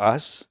working for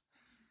us.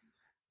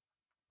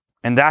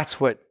 And that's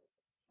what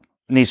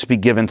needs to be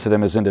given to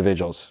them as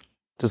individuals.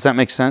 Does that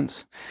make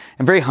sense?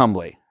 And very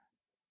humbly.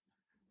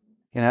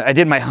 I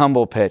did my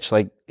humble pitch,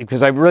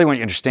 because I really want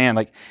you to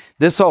understand,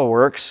 this all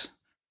works.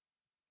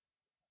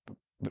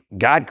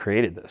 God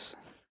created this.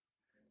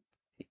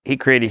 He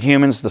created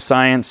humans, the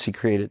science. He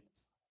created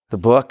the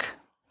book,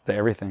 the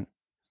everything.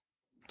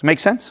 Does it make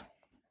sense?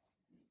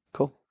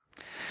 Cool.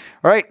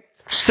 All right.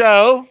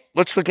 So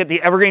let's look at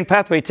the evergreen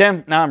pathway.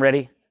 Tim, now I'm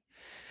ready.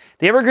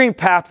 The evergreen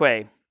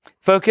pathway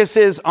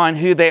focuses on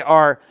who they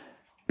are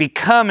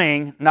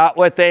becoming, not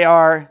what they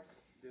are.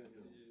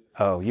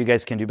 Oh, you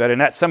guys can do better than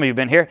that. Some of you have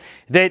been here.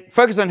 They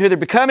focus on who they're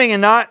becoming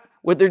and not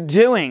what they're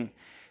doing.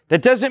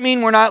 That doesn't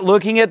mean we're not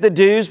looking at the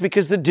do's,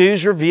 because the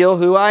do's reveal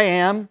who I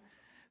am.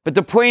 But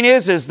the point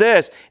is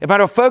this: if I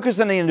don't focus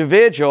on the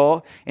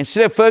individual,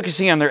 instead of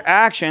focusing on their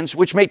actions,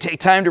 which may take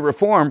time to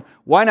reform,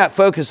 why not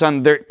focus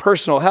on their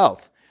personal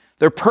health,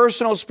 their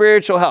personal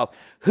spiritual health?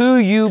 Who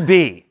you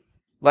be.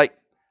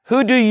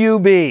 Who do you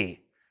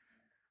be?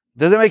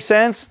 Does that make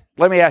sense?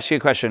 Let me ask you a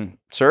question,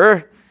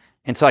 sir.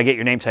 Until I get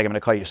your name tag, I'm going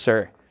to call you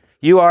sir.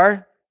 You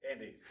are?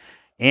 Andy.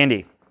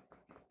 Andy.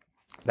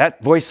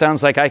 That voice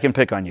sounds like I can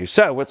pick on you.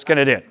 So what's going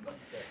to do?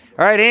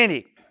 All right,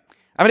 Andy.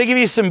 I'm going to give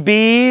you some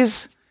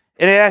B's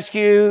and ask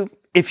you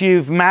if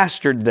you've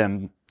mastered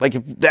them.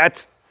 If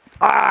that's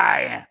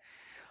I.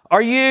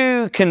 Are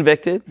you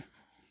convicted?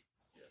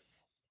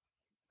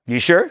 You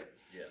sure?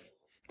 Yes.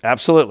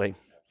 Absolutely.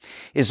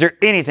 Is there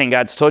anything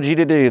God's told you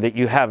to do that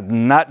you have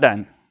not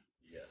done?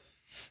 Yes.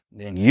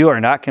 Then you are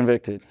not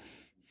convicted.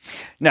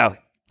 No,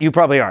 you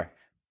probably are.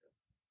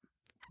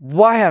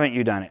 Why haven't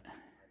you done it?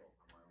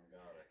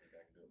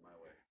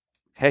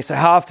 Okay, so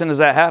how often does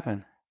that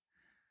happen?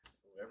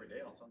 Every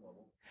day on some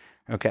level.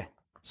 Okay,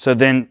 so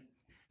then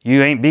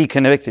you ain't be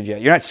convicted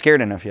yet. You're not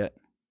scared enough yet.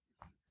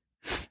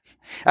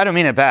 I don't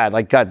mean it bad.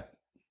 Like God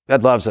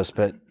loves us,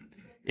 but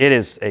it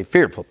is a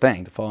fearful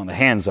thing to fall in the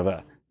hands of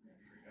a...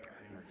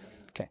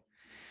 Okay.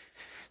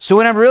 So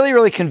when I'm really,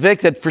 really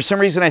convicted, for some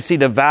reason I see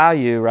the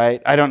value,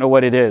 right? I don't know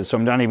what it is, so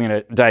I'm not even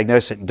going to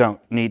diagnose it and don't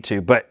need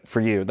to, but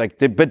for you. But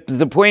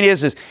the point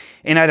is,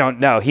 and I don't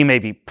know, he may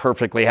be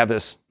perfectly have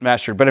this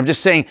mastered, but I'm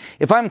just saying,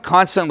 if I'm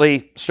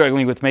constantly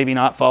struggling with maybe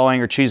not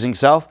following or choosing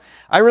self,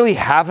 I really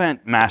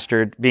haven't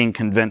mastered being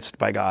convinced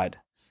by God.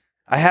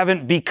 I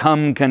haven't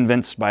become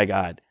convinced by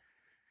God.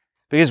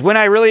 Because when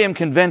I really am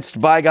convinced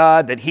by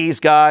God that he's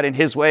God and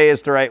his way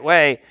is the right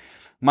way,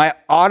 my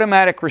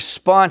automatic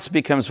response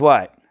becomes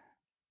what?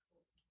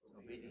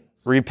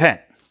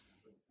 Repent.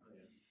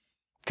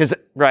 Because,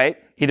 right,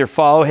 either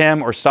follow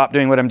him or stop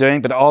doing what I'm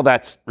doing, but all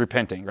that's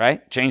repenting,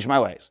 right? Change my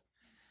ways.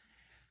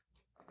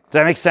 Does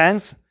that make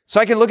sense? So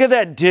I can look at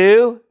that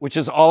do, which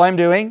is all I'm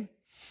doing.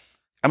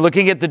 I'm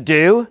looking at the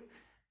do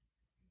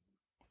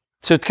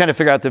to kind of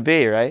figure out the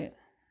be, right?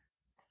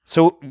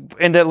 So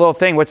in that little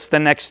thing, what's the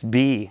next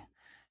be?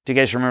 Do you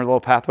guys remember the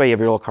little pathway? You have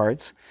your little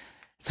cards.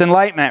 It's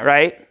enlightenment,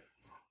 right?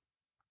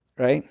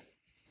 Right?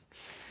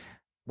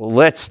 Well,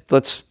 let's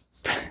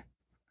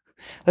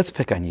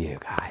pick on you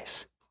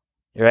guys.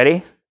 You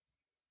ready?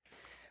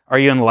 Are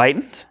you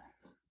enlightened?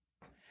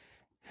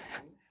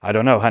 I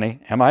don't know, honey.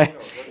 Am I?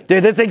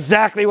 Dude, that's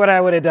exactly what I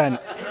would have done.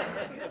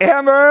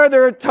 Amber,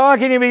 they're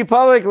talking to me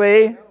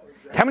publicly.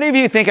 How many of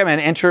you think I'm an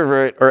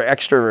introvert or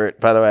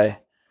extrovert, by the way?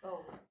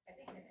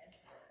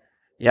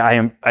 Yeah,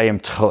 I am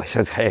totally,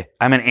 hey,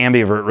 I'm an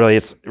ambivert, really.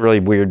 It's really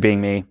weird being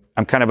me.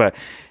 I'm kind of a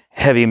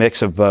heavy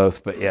mix of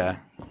both, but yeah,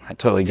 I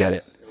totally get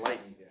it.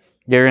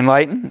 You're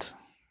enlightened?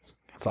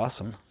 That's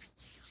awesome.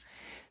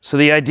 So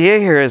the idea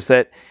here is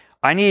that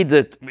I need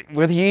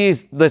whether you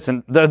use,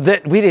 listen,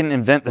 we didn't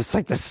invent this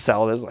like to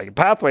sell this like a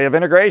pathway of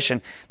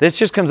integration. This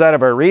just comes out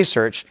of our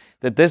research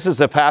that this is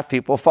the path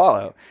people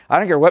follow. I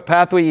don't care what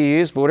pathway you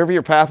use, but whatever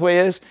your pathway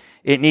is,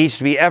 it needs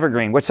to be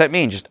evergreen. What's that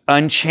mean? Just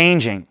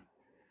unchanging.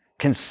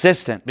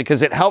 Consistent,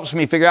 because it helps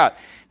me figure out.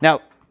 Now,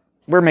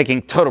 we're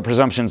making total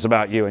presumptions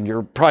about you, and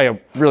you're probably a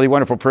really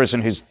wonderful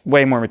person who's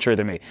way more mature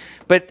than me.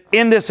 But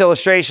in this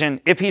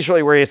illustration, if he's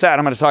really where he's at,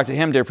 I'm going to talk to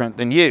him different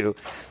than you.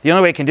 The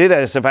only way I can do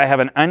that is if I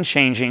have an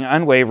unchanging,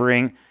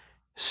 unwavering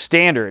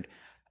standard,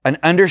 an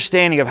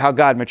understanding of how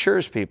God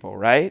matures people,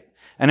 right?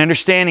 An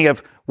understanding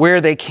of where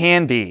they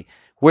can be,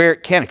 where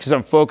it can, because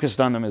I'm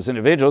focused on them as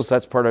individuals.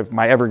 That's part of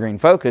my evergreen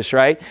focus,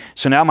 right?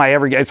 So now where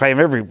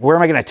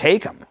am I going to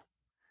take them?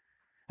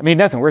 I mean,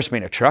 nothing worse than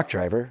being a truck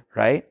driver,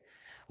 right?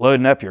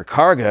 Loading up your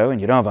cargo and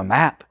you don't have a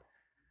map.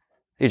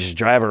 You just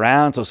drive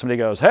around until somebody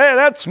goes, hey,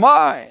 that's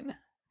mine.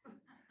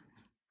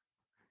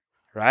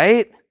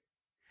 Right?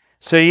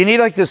 So you need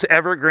like this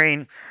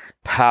evergreen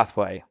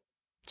pathway.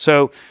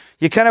 So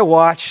you kind of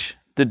watch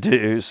the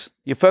do's.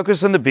 You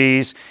focus on the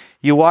be's.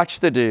 You watch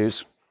the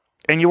do's.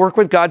 And you work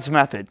with God's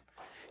method.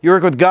 You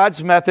work with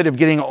God's method of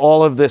getting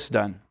all of this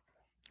done.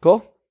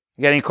 Cool?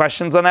 You got any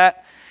questions on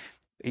that?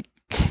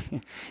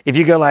 If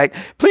you go like,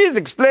 please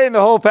explain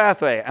the whole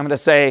pathway, I'm going to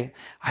say,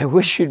 I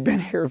wish you'd been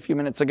here a few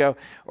minutes ago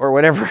or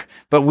whatever.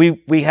 But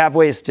we have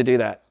ways to do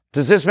that.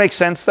 Does this make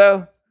sense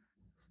though?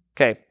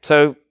 Okay,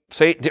 so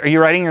are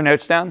you writing your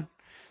notes down?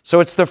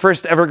 So it's the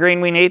first evergreen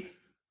we need?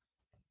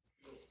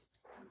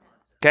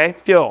 Okay,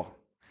 fuel.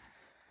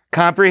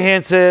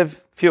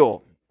 Comprehensive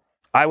fuel.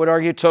 I would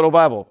argue total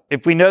Bible.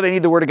 If we know they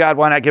need the Word of God,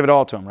 why not give it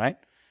all to them, right?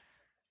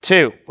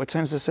 2, what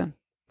time is this in?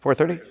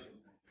 4:30?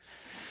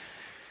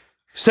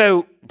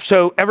 So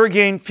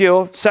evergreen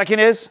fuel. Second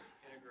is?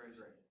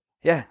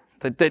 Yeah,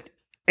 the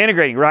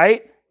integrating,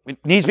 right?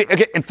 It needs to be,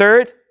 okay, and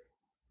third?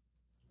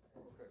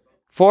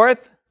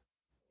 Fourth?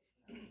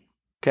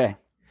 Okay.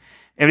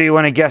 Anybody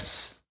want to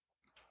guess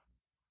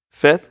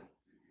fifth?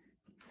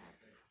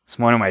 It's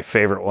one of my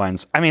favorite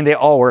ones. I mean, they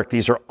all work.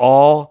 These are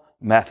all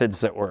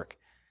methods that work.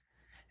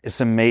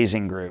 It's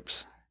amazing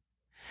groups.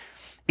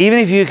 Even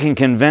if you can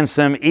convince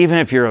them, even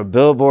if you're a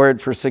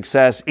billboard for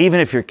success, even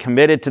if you're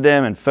committed to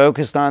them and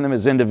focused on them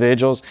as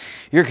individuals,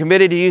 you're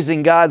committed to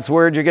using God's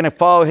word, you're going to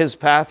follow his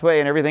pathway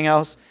and everything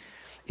else.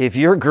 If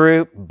your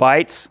group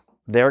bites,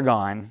 they're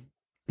gone.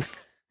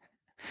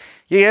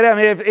 You get it? I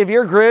mean, if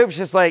your group's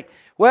just like,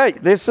 well,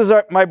 this is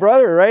my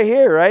brother right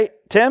here, right?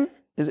 Tim?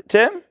 Is it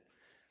Tim?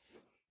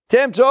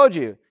 Tim told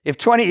you, if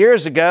 20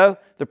 years ago,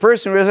 the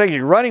person who was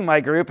actually running my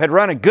group had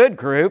run a good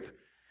group,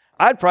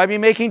 I'd probably be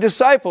making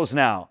disciples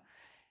now.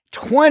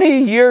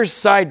 20 years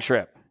side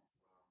trip.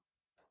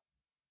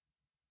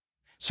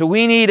 So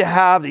we need to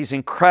have these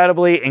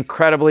incredibly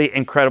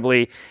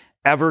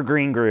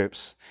evergreen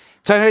groups.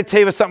 So I'm going to tell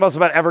you something else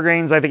about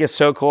evergreens I think is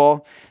so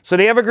cool. So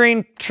the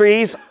evergreen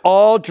trees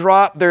all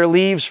drop their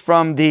leaves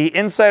from the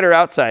inside or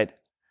outside?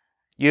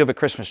 You have a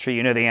Christmas tree,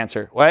 you know the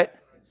answer. What?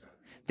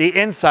 The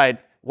inside.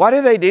 Why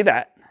do they do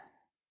that?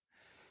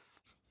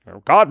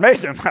 God made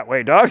them that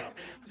way, Doug.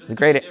 It's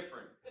great.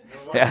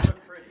 Yeah.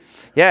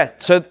 Yeah.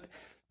 So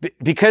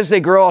because they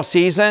grow all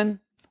season,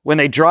 when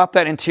they drop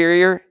that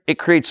interior, it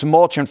creates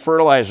mulch and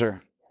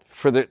fertilizer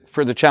for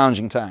the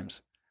challenging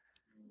times.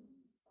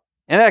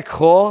 Isn't that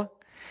cool?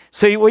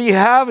 So what you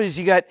have is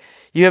you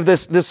have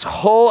this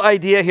whole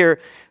idea here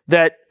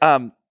that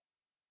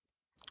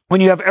when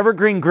you have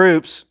evergreen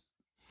groups,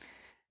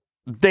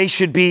 they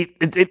should be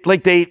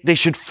they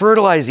should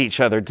fertilize each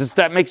other. Does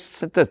that make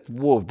sense?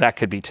 Whoa, that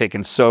could be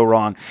taken so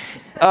wrong.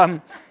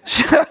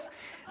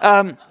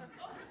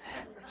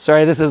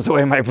 Sorry, this is the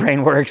way my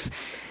brain works.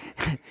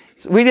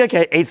 We need like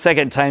an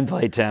 8-second time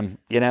delay, Tim.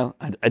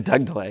 A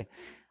Doug delay.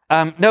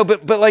 No,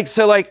 but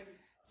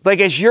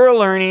as you're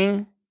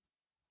learning,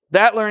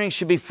 that learning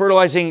should be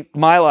fertilizing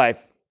my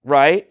life,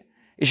 right?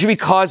 It should be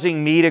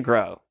causing me to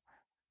grow.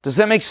 Does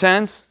that make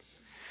sense?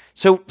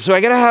 So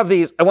I gotta have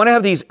these. I want to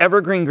have these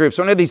evergreen groups.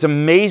 I want to have these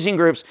amazing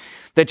groups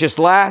that just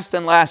last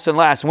and last and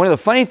last. And one of the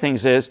funny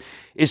things is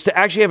to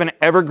actually have an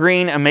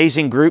evergreen,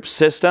 amazing group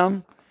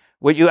system.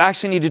 What you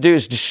actually need to do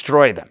is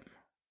destroy them.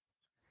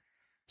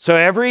 So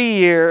every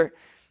year,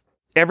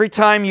 every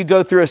time you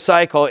go through a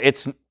cycle,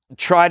 it's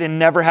try to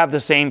never have the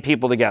same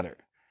people together.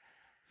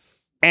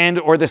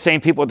 Or the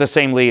same people with the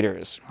same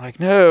leaders. Like,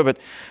 no, but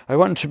I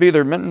want to be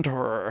their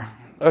mentor.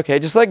 Okay,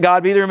 just let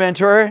God be their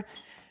mentor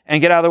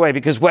and get out of the way.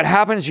 Because what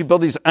happens, you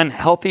build these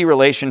unhealthy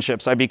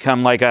relationships. I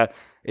become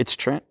it's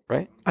Trent,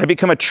 right? I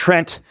become a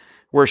Trent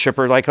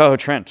worshiper. Like, oh,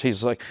 Trent,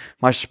 he's like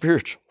my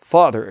spiritual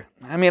father.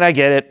 I mean, I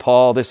get it,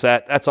 Paul, this,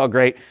 that, that's all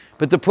great.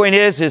 But the point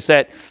is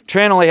that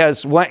Trent only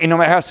has one, no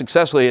matter how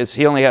successful he is,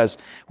 he only has,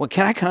 well,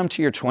 can I come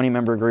to your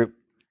 20-member group?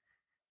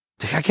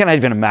 I cannot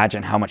even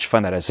imagine how much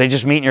fun that is. They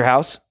just meet in your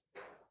house.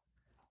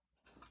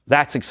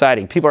 That's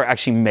exciting. People are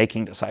actually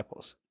making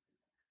disciples.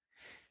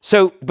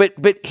 So, but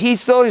he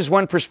still has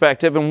one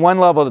perspective and one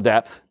level of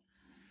depth.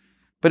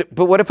 But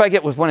what if I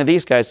get with one of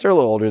these guys? They're a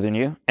little older than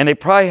you, and they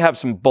probably have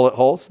some bullet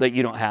holes that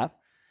you don't have.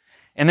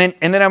 And then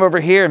I'm over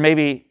here, and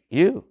maybe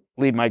you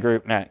lead my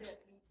group next.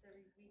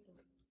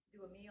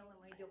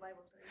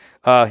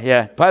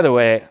 Yeah. By the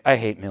way, I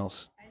hate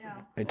meals. I know.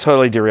 They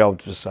totally derail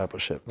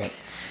discipleship. But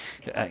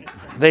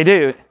they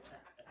do.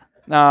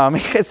 No, I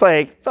mean, it's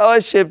like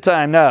fellowship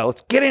time. No,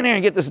 let's get in there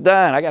and get this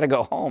done. I got to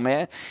go home,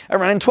 man. I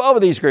run in 12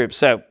 of these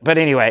groups. But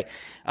anyway,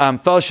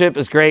 fellowship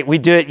is great. We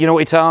do it. You know what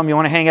we tell them? You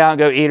want to hang out and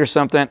go eat or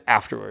something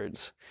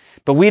afterwards.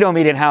 But we don't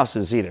meet in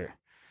houses either,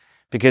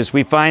 because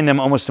we find them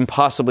almost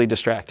impossibly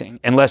distracting,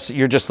 unless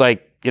you're just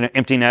like,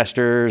 empty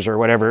nesters or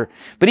whatever.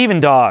 But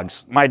even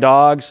dogs, my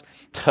dogs,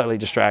 totally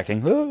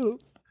distracting. Ooh.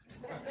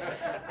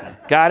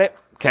 Got it?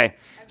 Okay.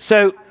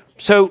 So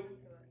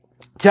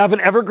to have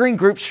an evergreen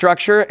group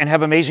structure and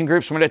have amazing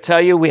groups, I'm going to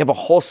tell you, we have a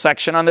whole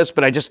section on this,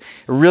 but I just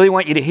really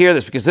want you to hear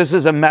this, because this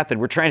is a method.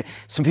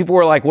 Some people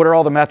were like, what are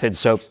all the methods?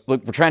 So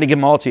look, we're trying to give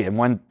them all to you in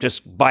one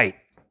just bite.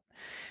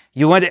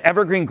 You want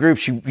evergreen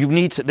groups.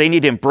 They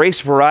need to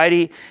embrace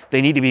variety.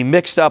 They need to be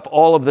mixed up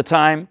all of the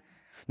time,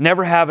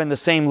 never having the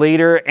same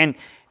leader. And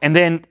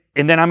then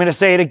I'm going to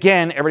say it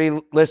again,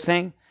 everybody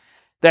listening,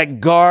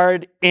 that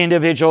guard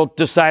individual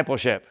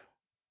discipleship.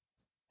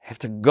 You have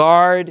to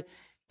guard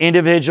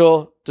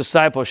individual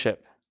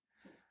discipleship.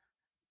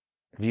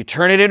 If you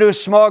turn it into a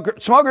small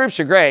groups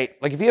are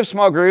great. Like if you have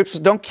small groups,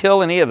 don't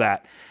kill any of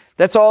that.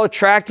 That's all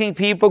attracting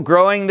people,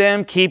 growing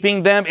them,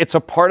 keeping them. It's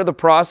a part of the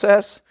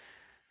process.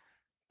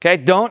 Okay,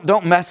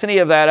 don't mess any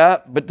of that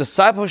up. But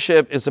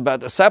discipleship is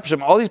about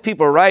discipleship. All these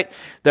people are right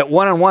that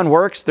one-on-one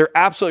works. They're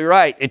absolutely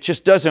right. It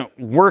just doesn't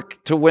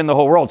work to win the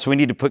whole world. So we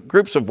need to put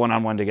groups of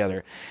one-on-one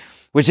together,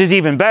 which is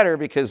even better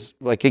because,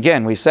 like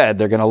again, we said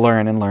they're going to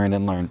learn and learn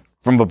and learn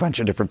from a bunch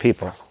of different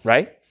people,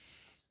 right?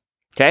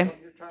 Okay.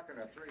 You're talking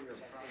a 3-year,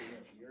 probably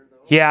a year though.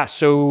 Yeah.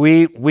 So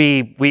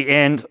we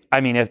end.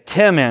 I mean, if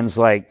Tim ends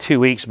like 2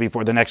 weeks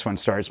before the next one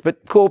starts,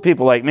 but cool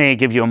people like me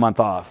give you a month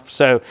off.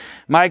 So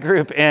my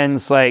group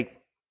ends like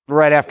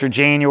right after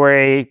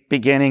January,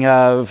 beginning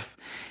of,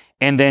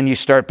 and then you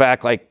start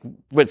back like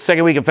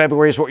second week of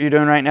February is what you're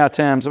doing right now,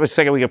 Tim. So it's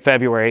second week of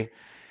February.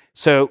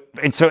 So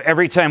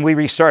every time we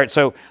restart.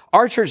 So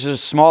our church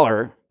is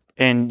smaller.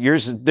 And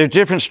yours, there are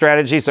different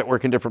strategies that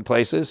work in different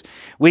places.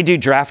 We do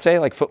draft day,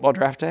 like football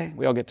draft day.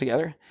 We all get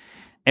together.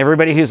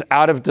 Everybody who's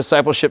out of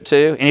discipleship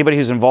too, anybody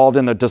who's involved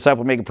in the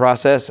disciple making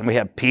process, and we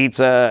have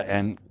pizza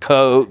and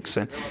Cokes.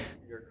 And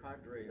your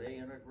cadre, they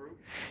in a group?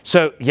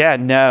 So yeah,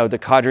 no, the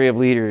cadre of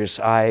leaders,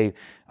 I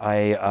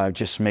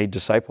just made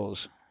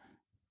disciples.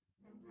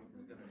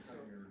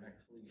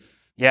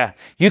 Yeah,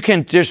 you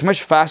can, there's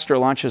much faster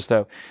launches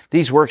though.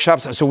 These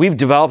workshops, so we've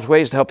developed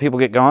ways to help people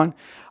get going.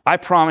 I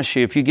promise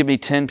you, if you give me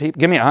 10 people,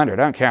 give me 100.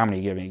 I don't care how many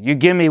you give me. You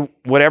give me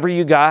whatever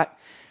you got,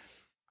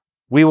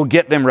 we will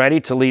get them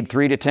ready to lead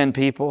 3 to 10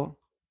 people.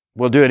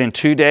 We'll do it in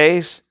 2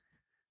 days.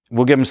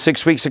 We'll give them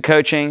 6 weeks of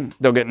coaching.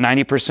 They'll get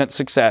 90%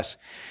 success.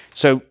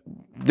 So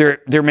there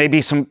may be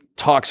some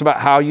talks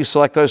about how you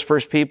select those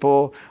first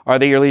people. Are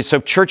they your leads? So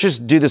churches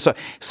do this.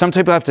 Some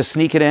people have to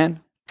sneak it in.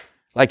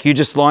 Like you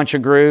just launch a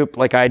group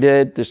like I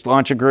did, just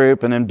launch a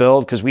group and then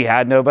build because we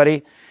had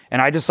nobody.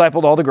 And I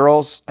discipled all the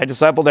girls. I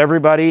discipled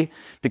everybody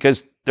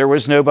because there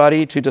was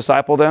nobody to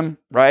disciple them,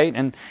 right?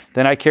 And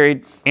then I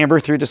carried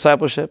Amber through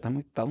discipleship. Then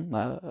we fell in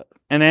love.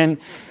 And then,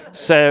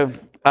 so,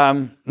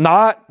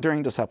 not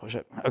during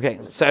discipleship. Okay,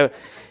 so,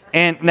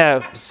 and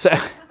no, so,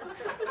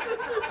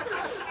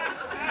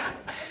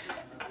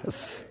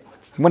 it's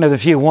one of the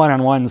few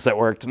one-on-ones that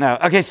worked. No,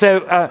 okay, so,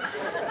 but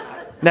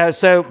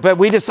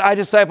I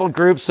discipled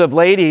groups of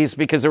ladies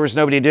because there was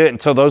nobody to do it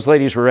until those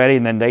ladies were ready,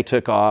 and then they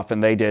took off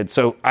and they did.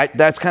 So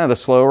that's kind of the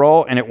slow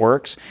roll, and it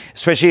works,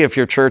 especially if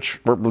your church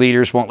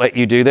leaders won't let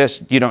you do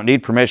this. You don't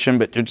need permission,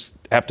 but you just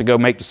have to go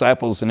make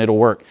disciples and it'll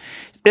work.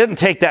 It doesn't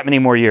take that many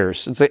more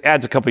years. It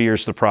adds a couple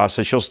years to the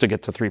process. You'll still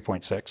get to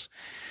 3.6.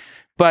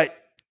 But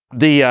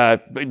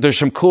there's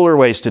some cooler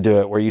ways to do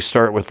it where you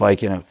start with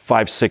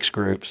 5, 6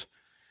 groups,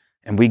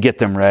 and we get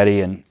them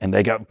ready, and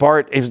they got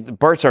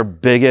Bart's our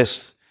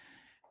biggest.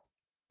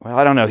 Well,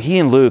 I don't know. He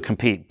and Lou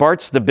compete.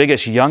 Bart's the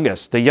biggest,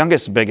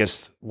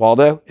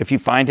 Waldo, if you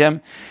find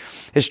him.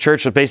 His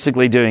church was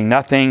basically doing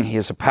nothing. He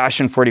has a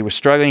passion for it. He was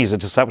struggling. He's a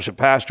discipleship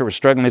pastor, was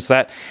struggling with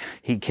that.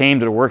 He came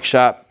to the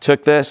workshop,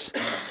 took this,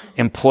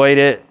 employed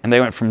it, and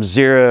they went from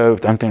 0, I'm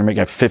thinking they're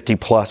making 50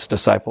 plus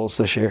disciples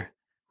this year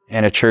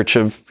in a church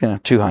of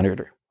 200.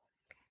 Or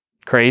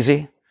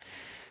crazy.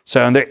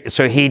 So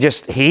he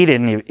just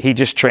trained.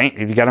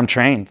 He got them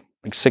trained,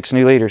 like 6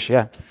 new leaders.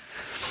 Yeah.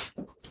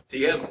 Do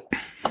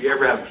you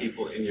ever have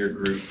people in your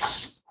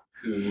groups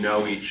who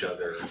know each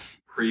other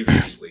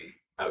previously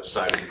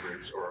outside of the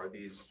groups, or are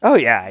these? Oh,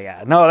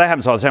 yeah. No, that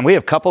happens all the time. We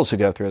have couples who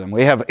go through them.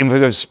 We have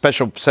a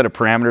special set of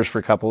parameters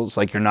for couples,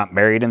 like you're not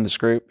married in this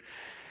group.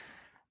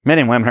 Men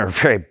and women are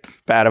very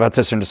bad about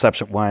this in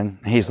Discipleship 1.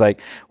 He's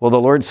like, well, the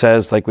Lord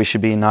says we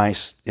should be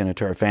nice,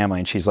 to our family.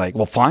 And she's like,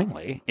 well,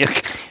 finally,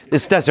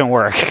 this doesn't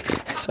work.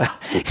 So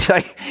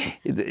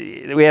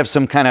we have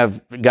some kind of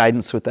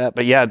guidance with that.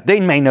 But yeah, they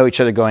may know each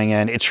other going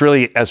in. It's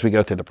really as we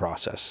go through the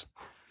process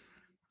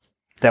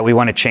that we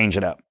want to change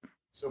it up.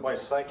 So by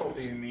cycle,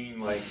 do you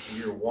mean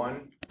year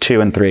 1?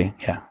 2 and 3,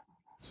 yeah.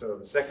 So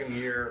the second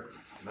year,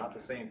 not the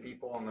same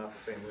people and not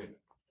the same leader?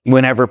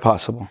 Whenever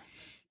possible.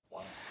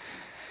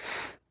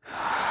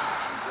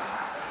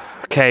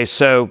 Okay,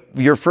 so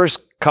your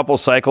first couple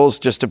cycles,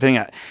 just depending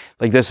on,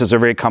 this is a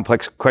very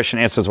complex question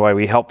and answer, is why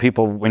we help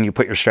people when you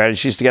put your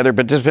strategies together,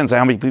 but it just depends on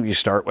how many people you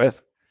start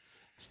with.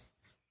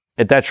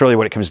 That's really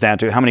what it comes down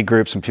to, how many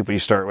groups and people you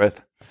start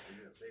with.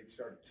 So you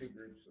start 2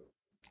 groups of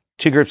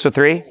 2 groups of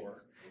 3? 4.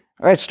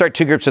 All right, start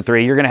 2 groups of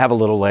 3. You're going to have a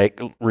little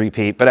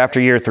repeat, but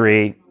after year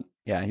 3,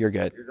 yeah, you're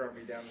good. You're going to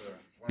be down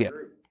to 1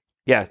 group.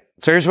 Yeah,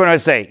 so here's what I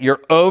would say. Your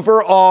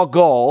overall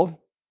goal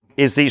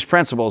is these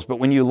principles, but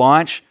when you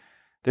launch,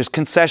 there's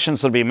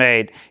concessions that'll be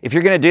made. If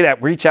you're going to do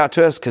that, reach out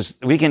to us because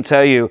we can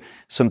tell you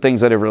some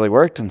things that have really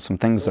worked and some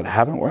things that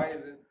haven't worked. Why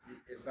is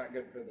it's not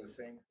good for the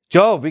same?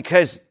 Joe,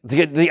 because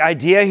the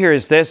idea here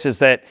is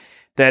that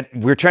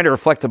we're trying to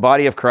reflect the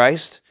body of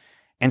Christ.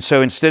 And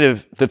so instead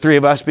of the 3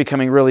 of us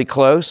becoming really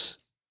close,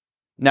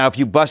 now if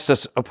you bust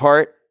us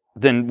apart,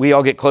 then we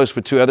all get close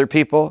with 2 other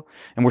people,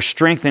 and we're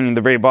strengthening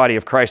the very body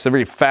of Christ, the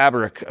very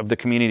fabric of the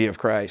community of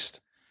Christ.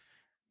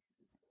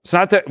 It's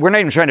not that we're not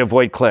even trying to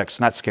avoid cliques,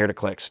 not scared of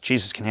cliques.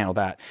 Jesus can handle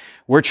that.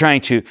 We're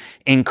trying to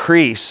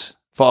increase,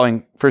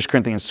 following 1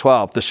 Corinthians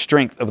 12, the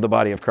strength of the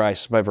body of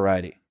Christ by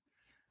variety.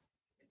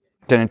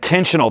 It's an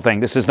intentional thing.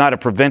 This is not a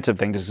preventive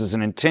thing. This is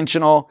an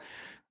intentional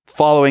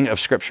following of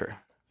Scripture.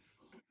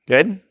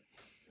 Good?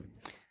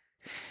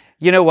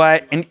 You know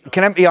what? And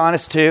can I be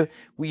honest too?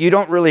 You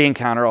don't really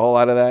encounter a whole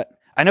lot of that.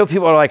 I know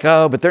people are like,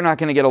 oh, but they're not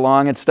going to get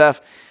along and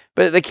stuff.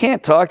 But they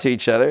can't talk to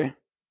each other.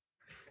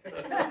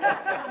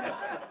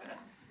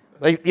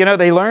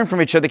 They learn from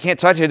each other. They can't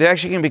talk to each other. They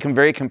actually can become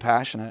very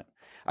compassionate.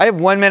 I have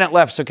 1 minute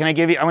left, so I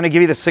want to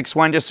give you the 6th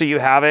one just so you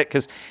have it,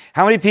 because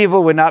how many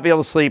people would not be able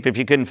to sleep if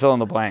you couldn't fill in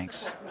the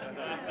blanks?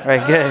 All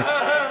right, good.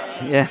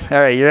 Yeah, all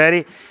right, you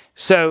ready?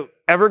 So,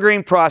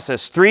 evergreen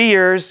process, 3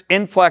 years,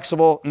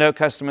 inflexible, no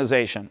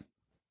customization.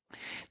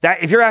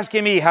 That, if you're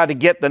asking me how to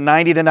get the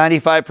 90 to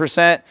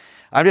 95%,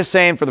 I'm just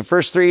saying for the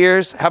first 3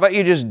 years, how about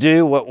you just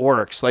do what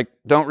works?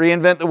 Don't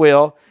reinvent the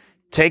wheel.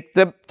 Take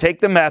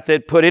the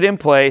method, put it in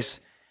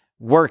place,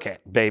 work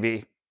it,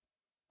 baby.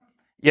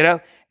 And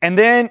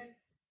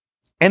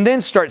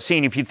then start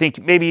seeing if you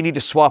think maybe you need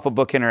to swap a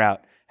book in or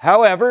out.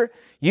 However,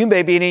 you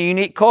may be in a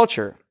unique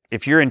culture.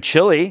 If you're in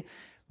Chile,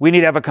 we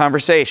need to have a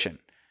conversation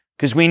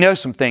because we know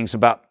some things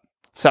about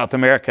South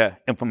America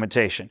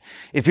implementation.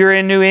 If you're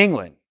in New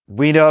England,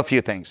 we know a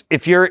few things.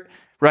 If you're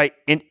right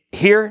in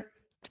here,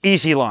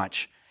 easy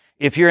launch.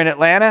 If you're in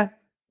Atlanta,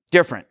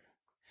 different.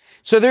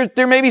 So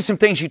there may be some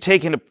things you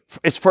take into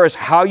as far as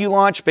how you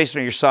launch based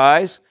on your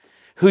size,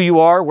 who you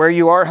are, where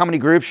you are, how many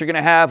groups you're going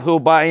to have, who will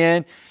buy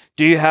in,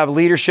 do you have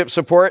leadership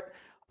support,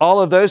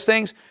 all of those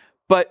things.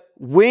 But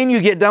when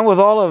you get done with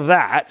all of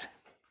that,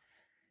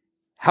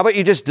 how about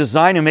you just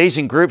design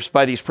amazing groups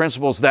by these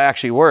principles that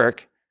actually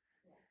work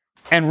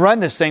and run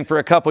this thing for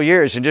a couple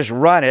years and just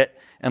run it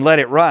and let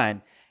it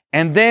run.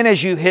 And then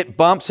as you hit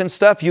bumps and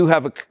stuff,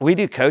 we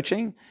do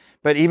coaching.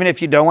 But even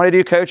if you don't want to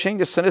do coaching,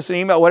 just send us an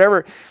email,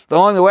 whatever,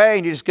 along the way,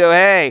 and you just go,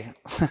 hey,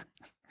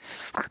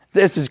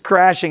 this is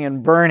crashing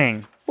and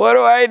burning. What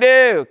do I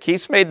do?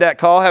 Keith's made that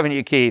call, haven't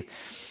you, Keith?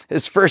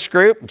 His first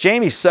group,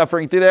 Jamie's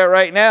suffering through that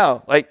right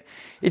now. Like,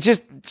 it's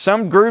just,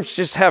 some groups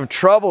just have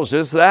troubles,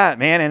 just that,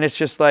 man. And it's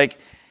just like,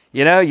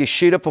 you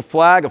shoot up a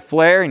flag, a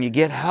flare, and you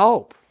get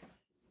help.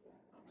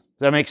 Does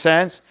that make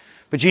sense?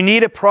 But you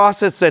need a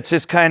process that's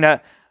just kind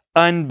of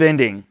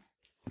unbending,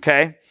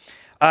 okay?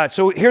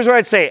 So here's what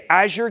I'd say.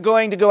 As you're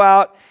going to go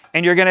out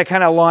and you're going to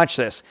kind of launch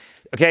this,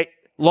 okay?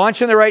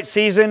 Launch in the right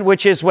season,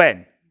 which is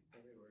when?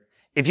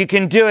 If you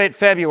can do it,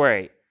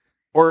 February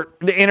or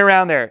in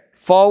around there.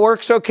 Fall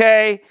works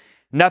okay.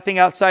 Nothing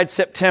outside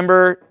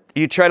September.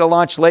 You try to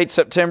launch late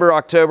September,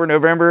 October,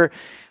 November.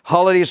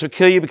 Holidays will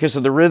kill you because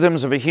of the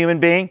rhythms of a human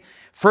being.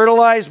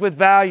 Fertilize with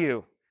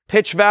value.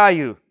 Pitch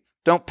value.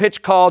 Don't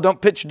pitch call.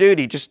 Don't pitch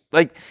duty. Just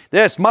like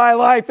this. My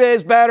life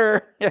is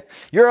better.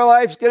 Your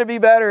life's going to be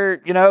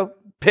better.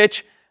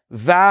 Pitch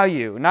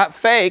value. Not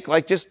fake.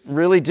 Like, just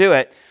really do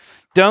it.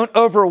 Don't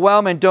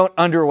overwhelm and don't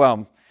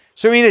underwhelm.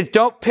 So I mean,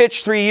 don't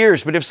pitch 3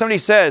 years. But if somebody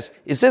says,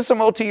 is this a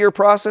multi-year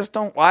process?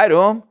 Don't lie to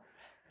them.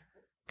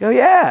 Go,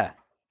 yeah.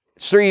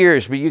 It's 3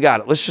 years, but you got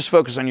it. Let's just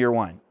focus on year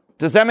one.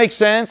 Does that make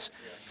sense?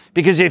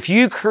 Because if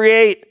you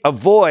create a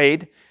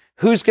void,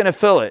 who's going to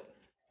fill it?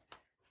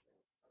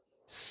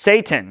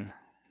 Satan.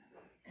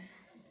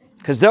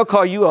 Because they'll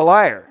call you a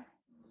liar.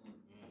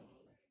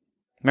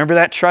 Remember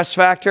that trust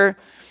factor?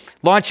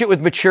 Launch it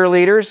with mature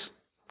leaders,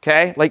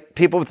 okay? Like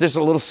people with just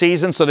a little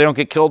season so they don't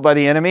get killed by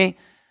the enemy.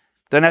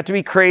 Doesn't have to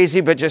be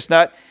crazy, but just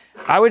not.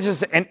 I would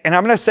just, and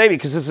I'm going to say,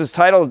 because this is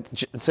titled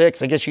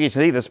 6, I guess you can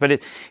see this, but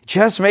it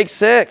just makes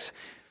 6.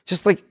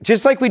 Just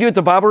like we do at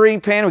the Bible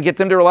reading pan, we get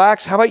them to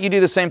relax. How about you do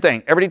the same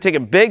thing? Everybody take a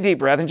big deep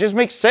breath and just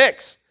make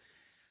 6.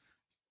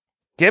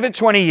 Give it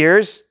 20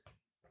 years.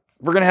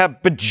 We're going to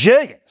have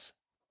bajillions.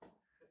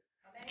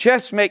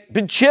 Just make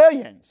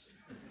bajillions.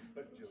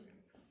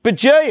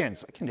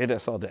 Bajillions. I can do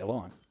this all day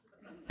long.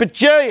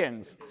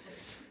 Bajillions.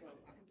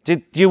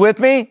 You with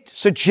me?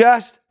 So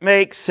just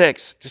make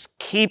 6. Just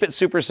keep it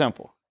super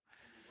simple.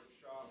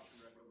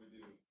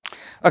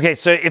 Okay,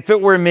 so if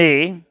it were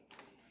me,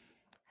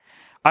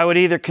 I would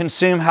either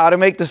consume How to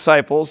Make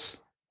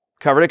Disciples,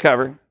 cover to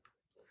cover,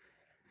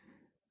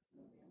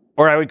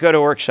 or I would go to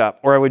a workshop,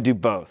 or I would do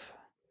both.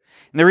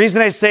 And the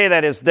reason I say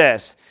that is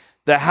this,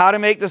 the How to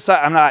Make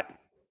Disciples, I'm not,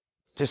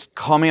 just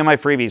call me on my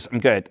freebies, I'm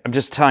good. I'm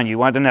just telling you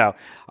want to know.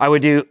 I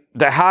would do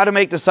the How to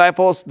Make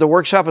Disciples, the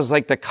workshop is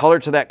like the color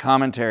to that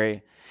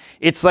commentary.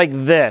 It's like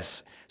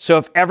this. So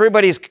if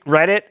everybody's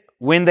read it,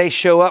 when they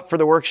show up for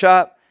the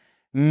workshop,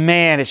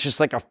 man, it's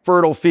just like a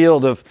fertile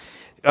field of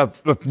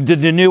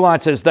the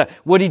nuances,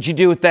 what did you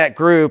do with that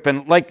group?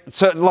 And like,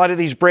 so a lot of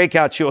these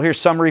breakouts, you'll hear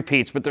some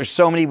repeats, but there's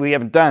so many we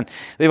haven't done.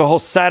 We have a whole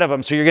set of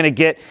them. So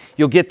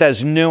you'll get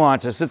those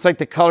nuances. It's like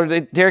the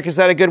color. Derek, is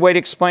that a good way to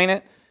explain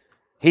it?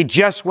 He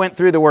just went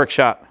through the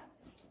workshop.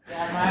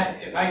 Yeah,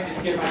 if I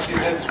just give my 2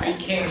 cents, we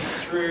came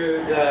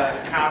through the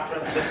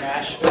conference in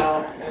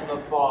Nashville in the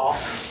fall.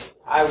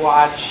 I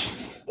watched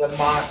the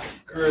mock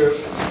group,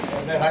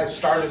 and then I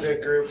started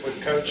a group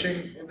with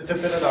coaching. It was a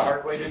bit of the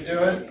hard way to do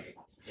it.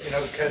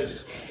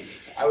 Because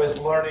I was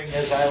learning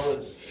as I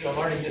was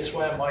learning to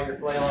swim while you're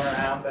flailing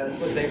around, but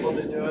was able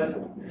to do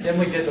it. Then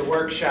we did the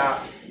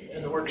workshop,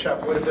 and the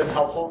workshop would have been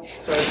helpful.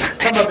 So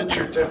some of it's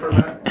your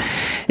temperament.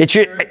 If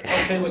you're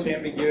okay with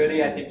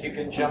ambiguity, I think you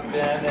can jump in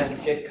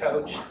and get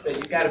coached, but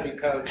you got to be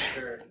coached.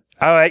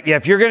 All right, yeah,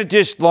 if you're going to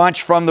just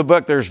launch from the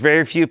book, there's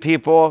very few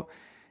people,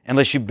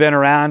 unless you've been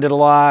around it a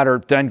lot or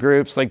done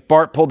groups. Like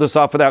Bart pulled this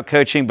off without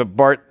coaching, but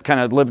Bart kind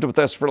of lived with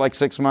us for like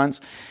 6 months.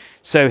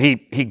 So he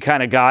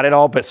kind of got it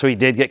all, but so he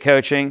did get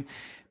coaching.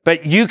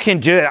 But you can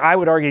do it. I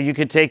would argue you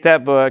could take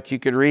that book, you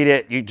could read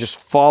it, you just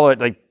follow it.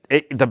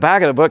 The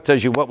back of the book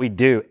tells you what we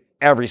do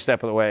every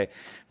step of the way.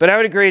 But I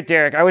would agree with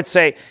Derek. I would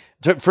say,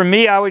 for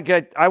me, I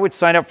would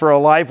sign up for a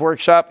live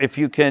workshop if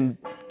you can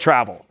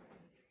travel.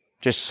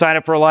 Just sign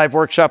up for a live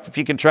workshop if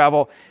you can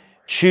travel.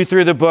 Chew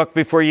through the book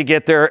before you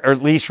get there, or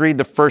at least read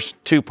the first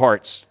 2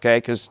 parts, okay?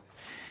 Because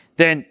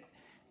then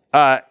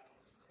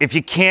if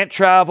you can't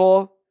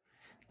travel,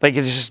 like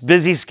it's just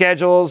busy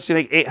schedules,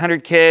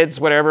 800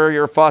 kids, whatever,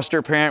 you're a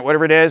foster parent,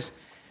 whatever it is,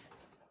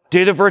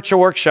 do the virtual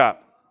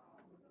workshop.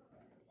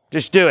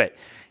 Just do it.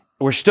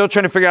 We're still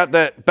trying to figure out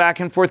the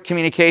back and forth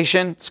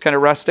communication. It's kind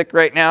of rustic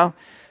right now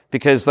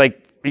because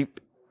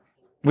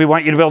we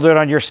want you to be able to do it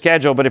on your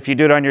schedule, but if you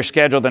do it on your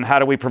schedule, then how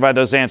do we provide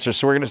those answers?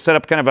 So we're going to set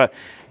up kind of a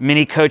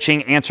mini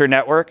coaching answer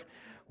network.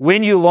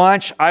 When you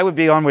launch, I would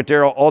be on with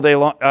Derek all day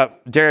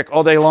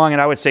long, and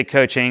I would say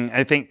coaching.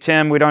 I think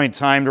Tim, we don't have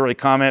time to really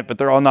comment, but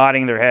they're all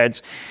nodding their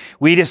heads.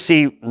 We just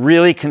see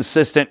really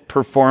consistent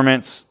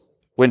performance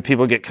when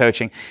people get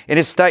coaching. And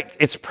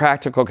it's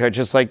practical coach.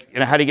 It's like,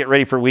 how do you get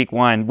ready for week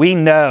 1? We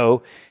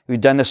know,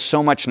 we've done this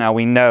so much now,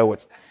 we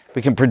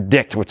can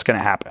predict what's going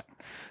to happen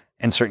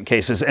in certain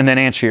cases, and then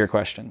answer your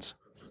questions.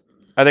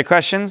 Are there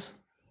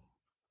questions?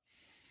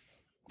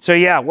 So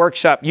yeah,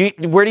 workshop.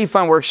 Where do you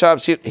find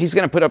workshops? He's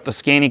going to put up the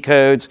scanny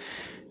codes.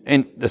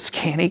 And the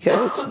scanny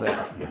codes?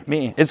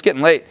 It's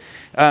getting late.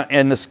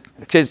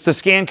 Because the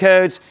scan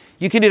codes,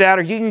 you can do that,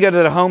 or you can go to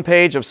the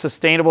homepage of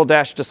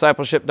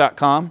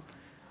sustainable-discipleship.com.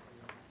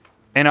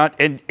 And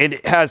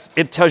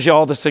it tells you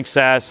all the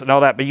success and all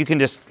that, but you can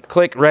just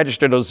click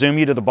register. It'll zoom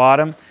you to the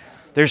bottom.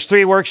 There's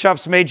 3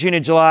 workshops, May, June,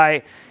 and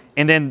July.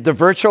 And then the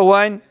virtual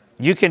one,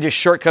 you can just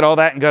shortcut all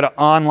that and go to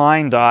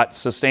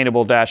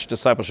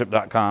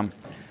online.sustainable-discipleship.com.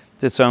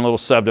 It's its own little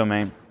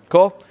subdomain.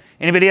 Cool?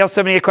 Anybody else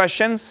have any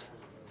questions?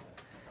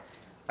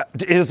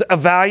 Is a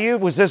value?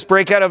 Was this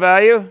breakout of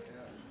value?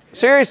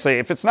 Seriously,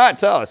 if it's not,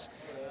 tell us.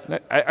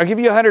 I'll give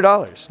you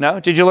 $100.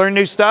 No? Did you learn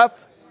new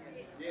stuff?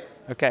 Yes.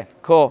 Okay,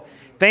 cool.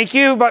 Thank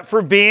you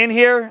for being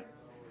here.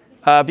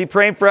 Be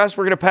praying for us.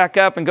 We're going to pack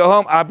up and go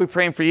home. I'll be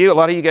praying for you. A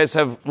lot of you guys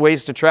have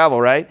ways to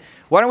travel, right?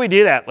 Why don't we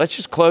do that? Let's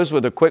just close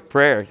with a quick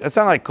prayer. That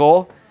sound like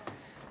cool?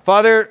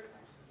 Father,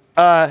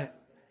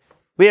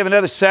 we have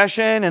another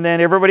session, and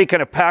then everybody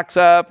kind of packs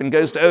up and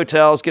goes to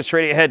hotels, gets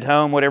ready to head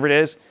home, whatever it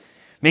is.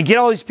 Get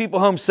all these people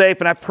home safe,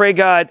 and I pray,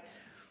 God,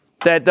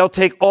 that they'll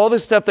take all the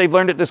stuff they've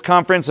learned at this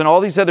conference and all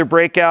these other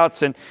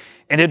breakouts, and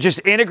they'll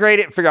just integrate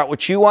it and figure out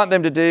what you want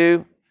them to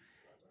do.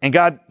 And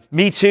God,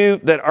 me too,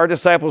 that our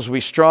disciples will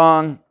be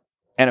strong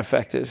and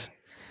effective.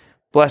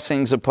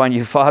 Blessings upon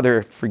you,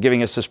 Father, for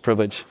giving us this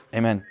privilege.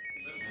 Amen.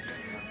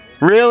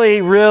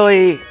 Really,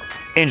 really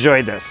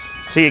enjoyed this.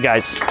 See you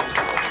guys.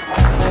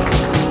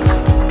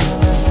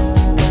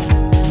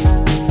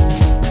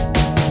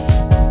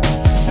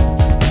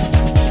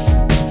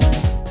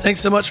 Thanks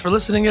so much for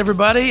listening,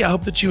 everybody. I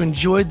hope that you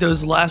enjoyed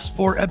those last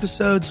 4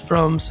 episodes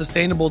from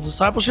Sustainable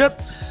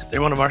Discipleship.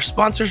 They're one of our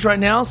sponsors right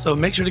now, so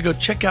make sure to go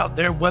check out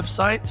their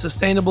website,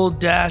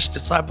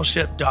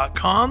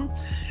 sustainable-discipleship.com.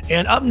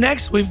 And up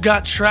next, we've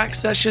got track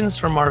sessions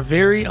from our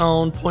very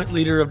own point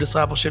leader of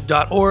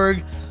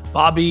discipleship.org,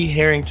 Bobby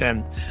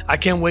Harrington. I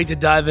can't wait to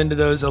dive into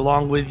those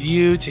along with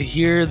you to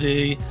hear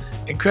the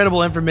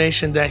incredible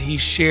information that he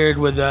shared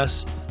with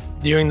us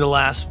during the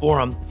last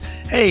forum.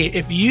 Hey,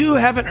 if you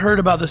haven't heard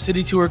about the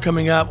city tour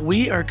coming up,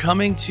 we are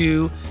coming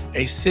to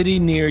a city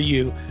near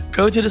you.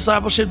 Go to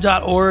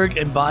discipleship.org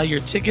and buy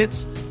your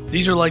tickets.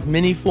 These are like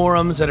mini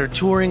forums that are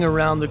touring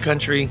around the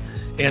country.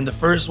 And the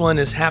first one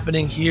is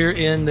happening here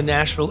in the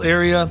Nashville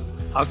area,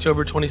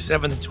 October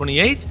 27th and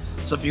 28th.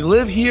 So if you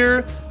live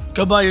here,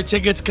 go buy your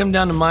tickets, come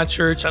down to my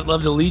church. I'd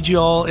love to lead you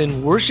all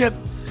in worship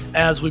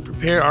as we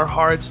prepare our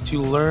hearts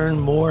to learn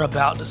more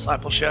about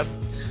discipleship.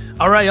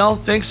 All right, y'all.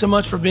 Thanks so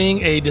much for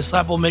being a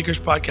Disciple Makers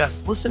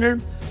Podcast listener,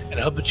 and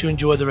I hope that you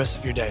enjoy the rest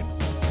of your day.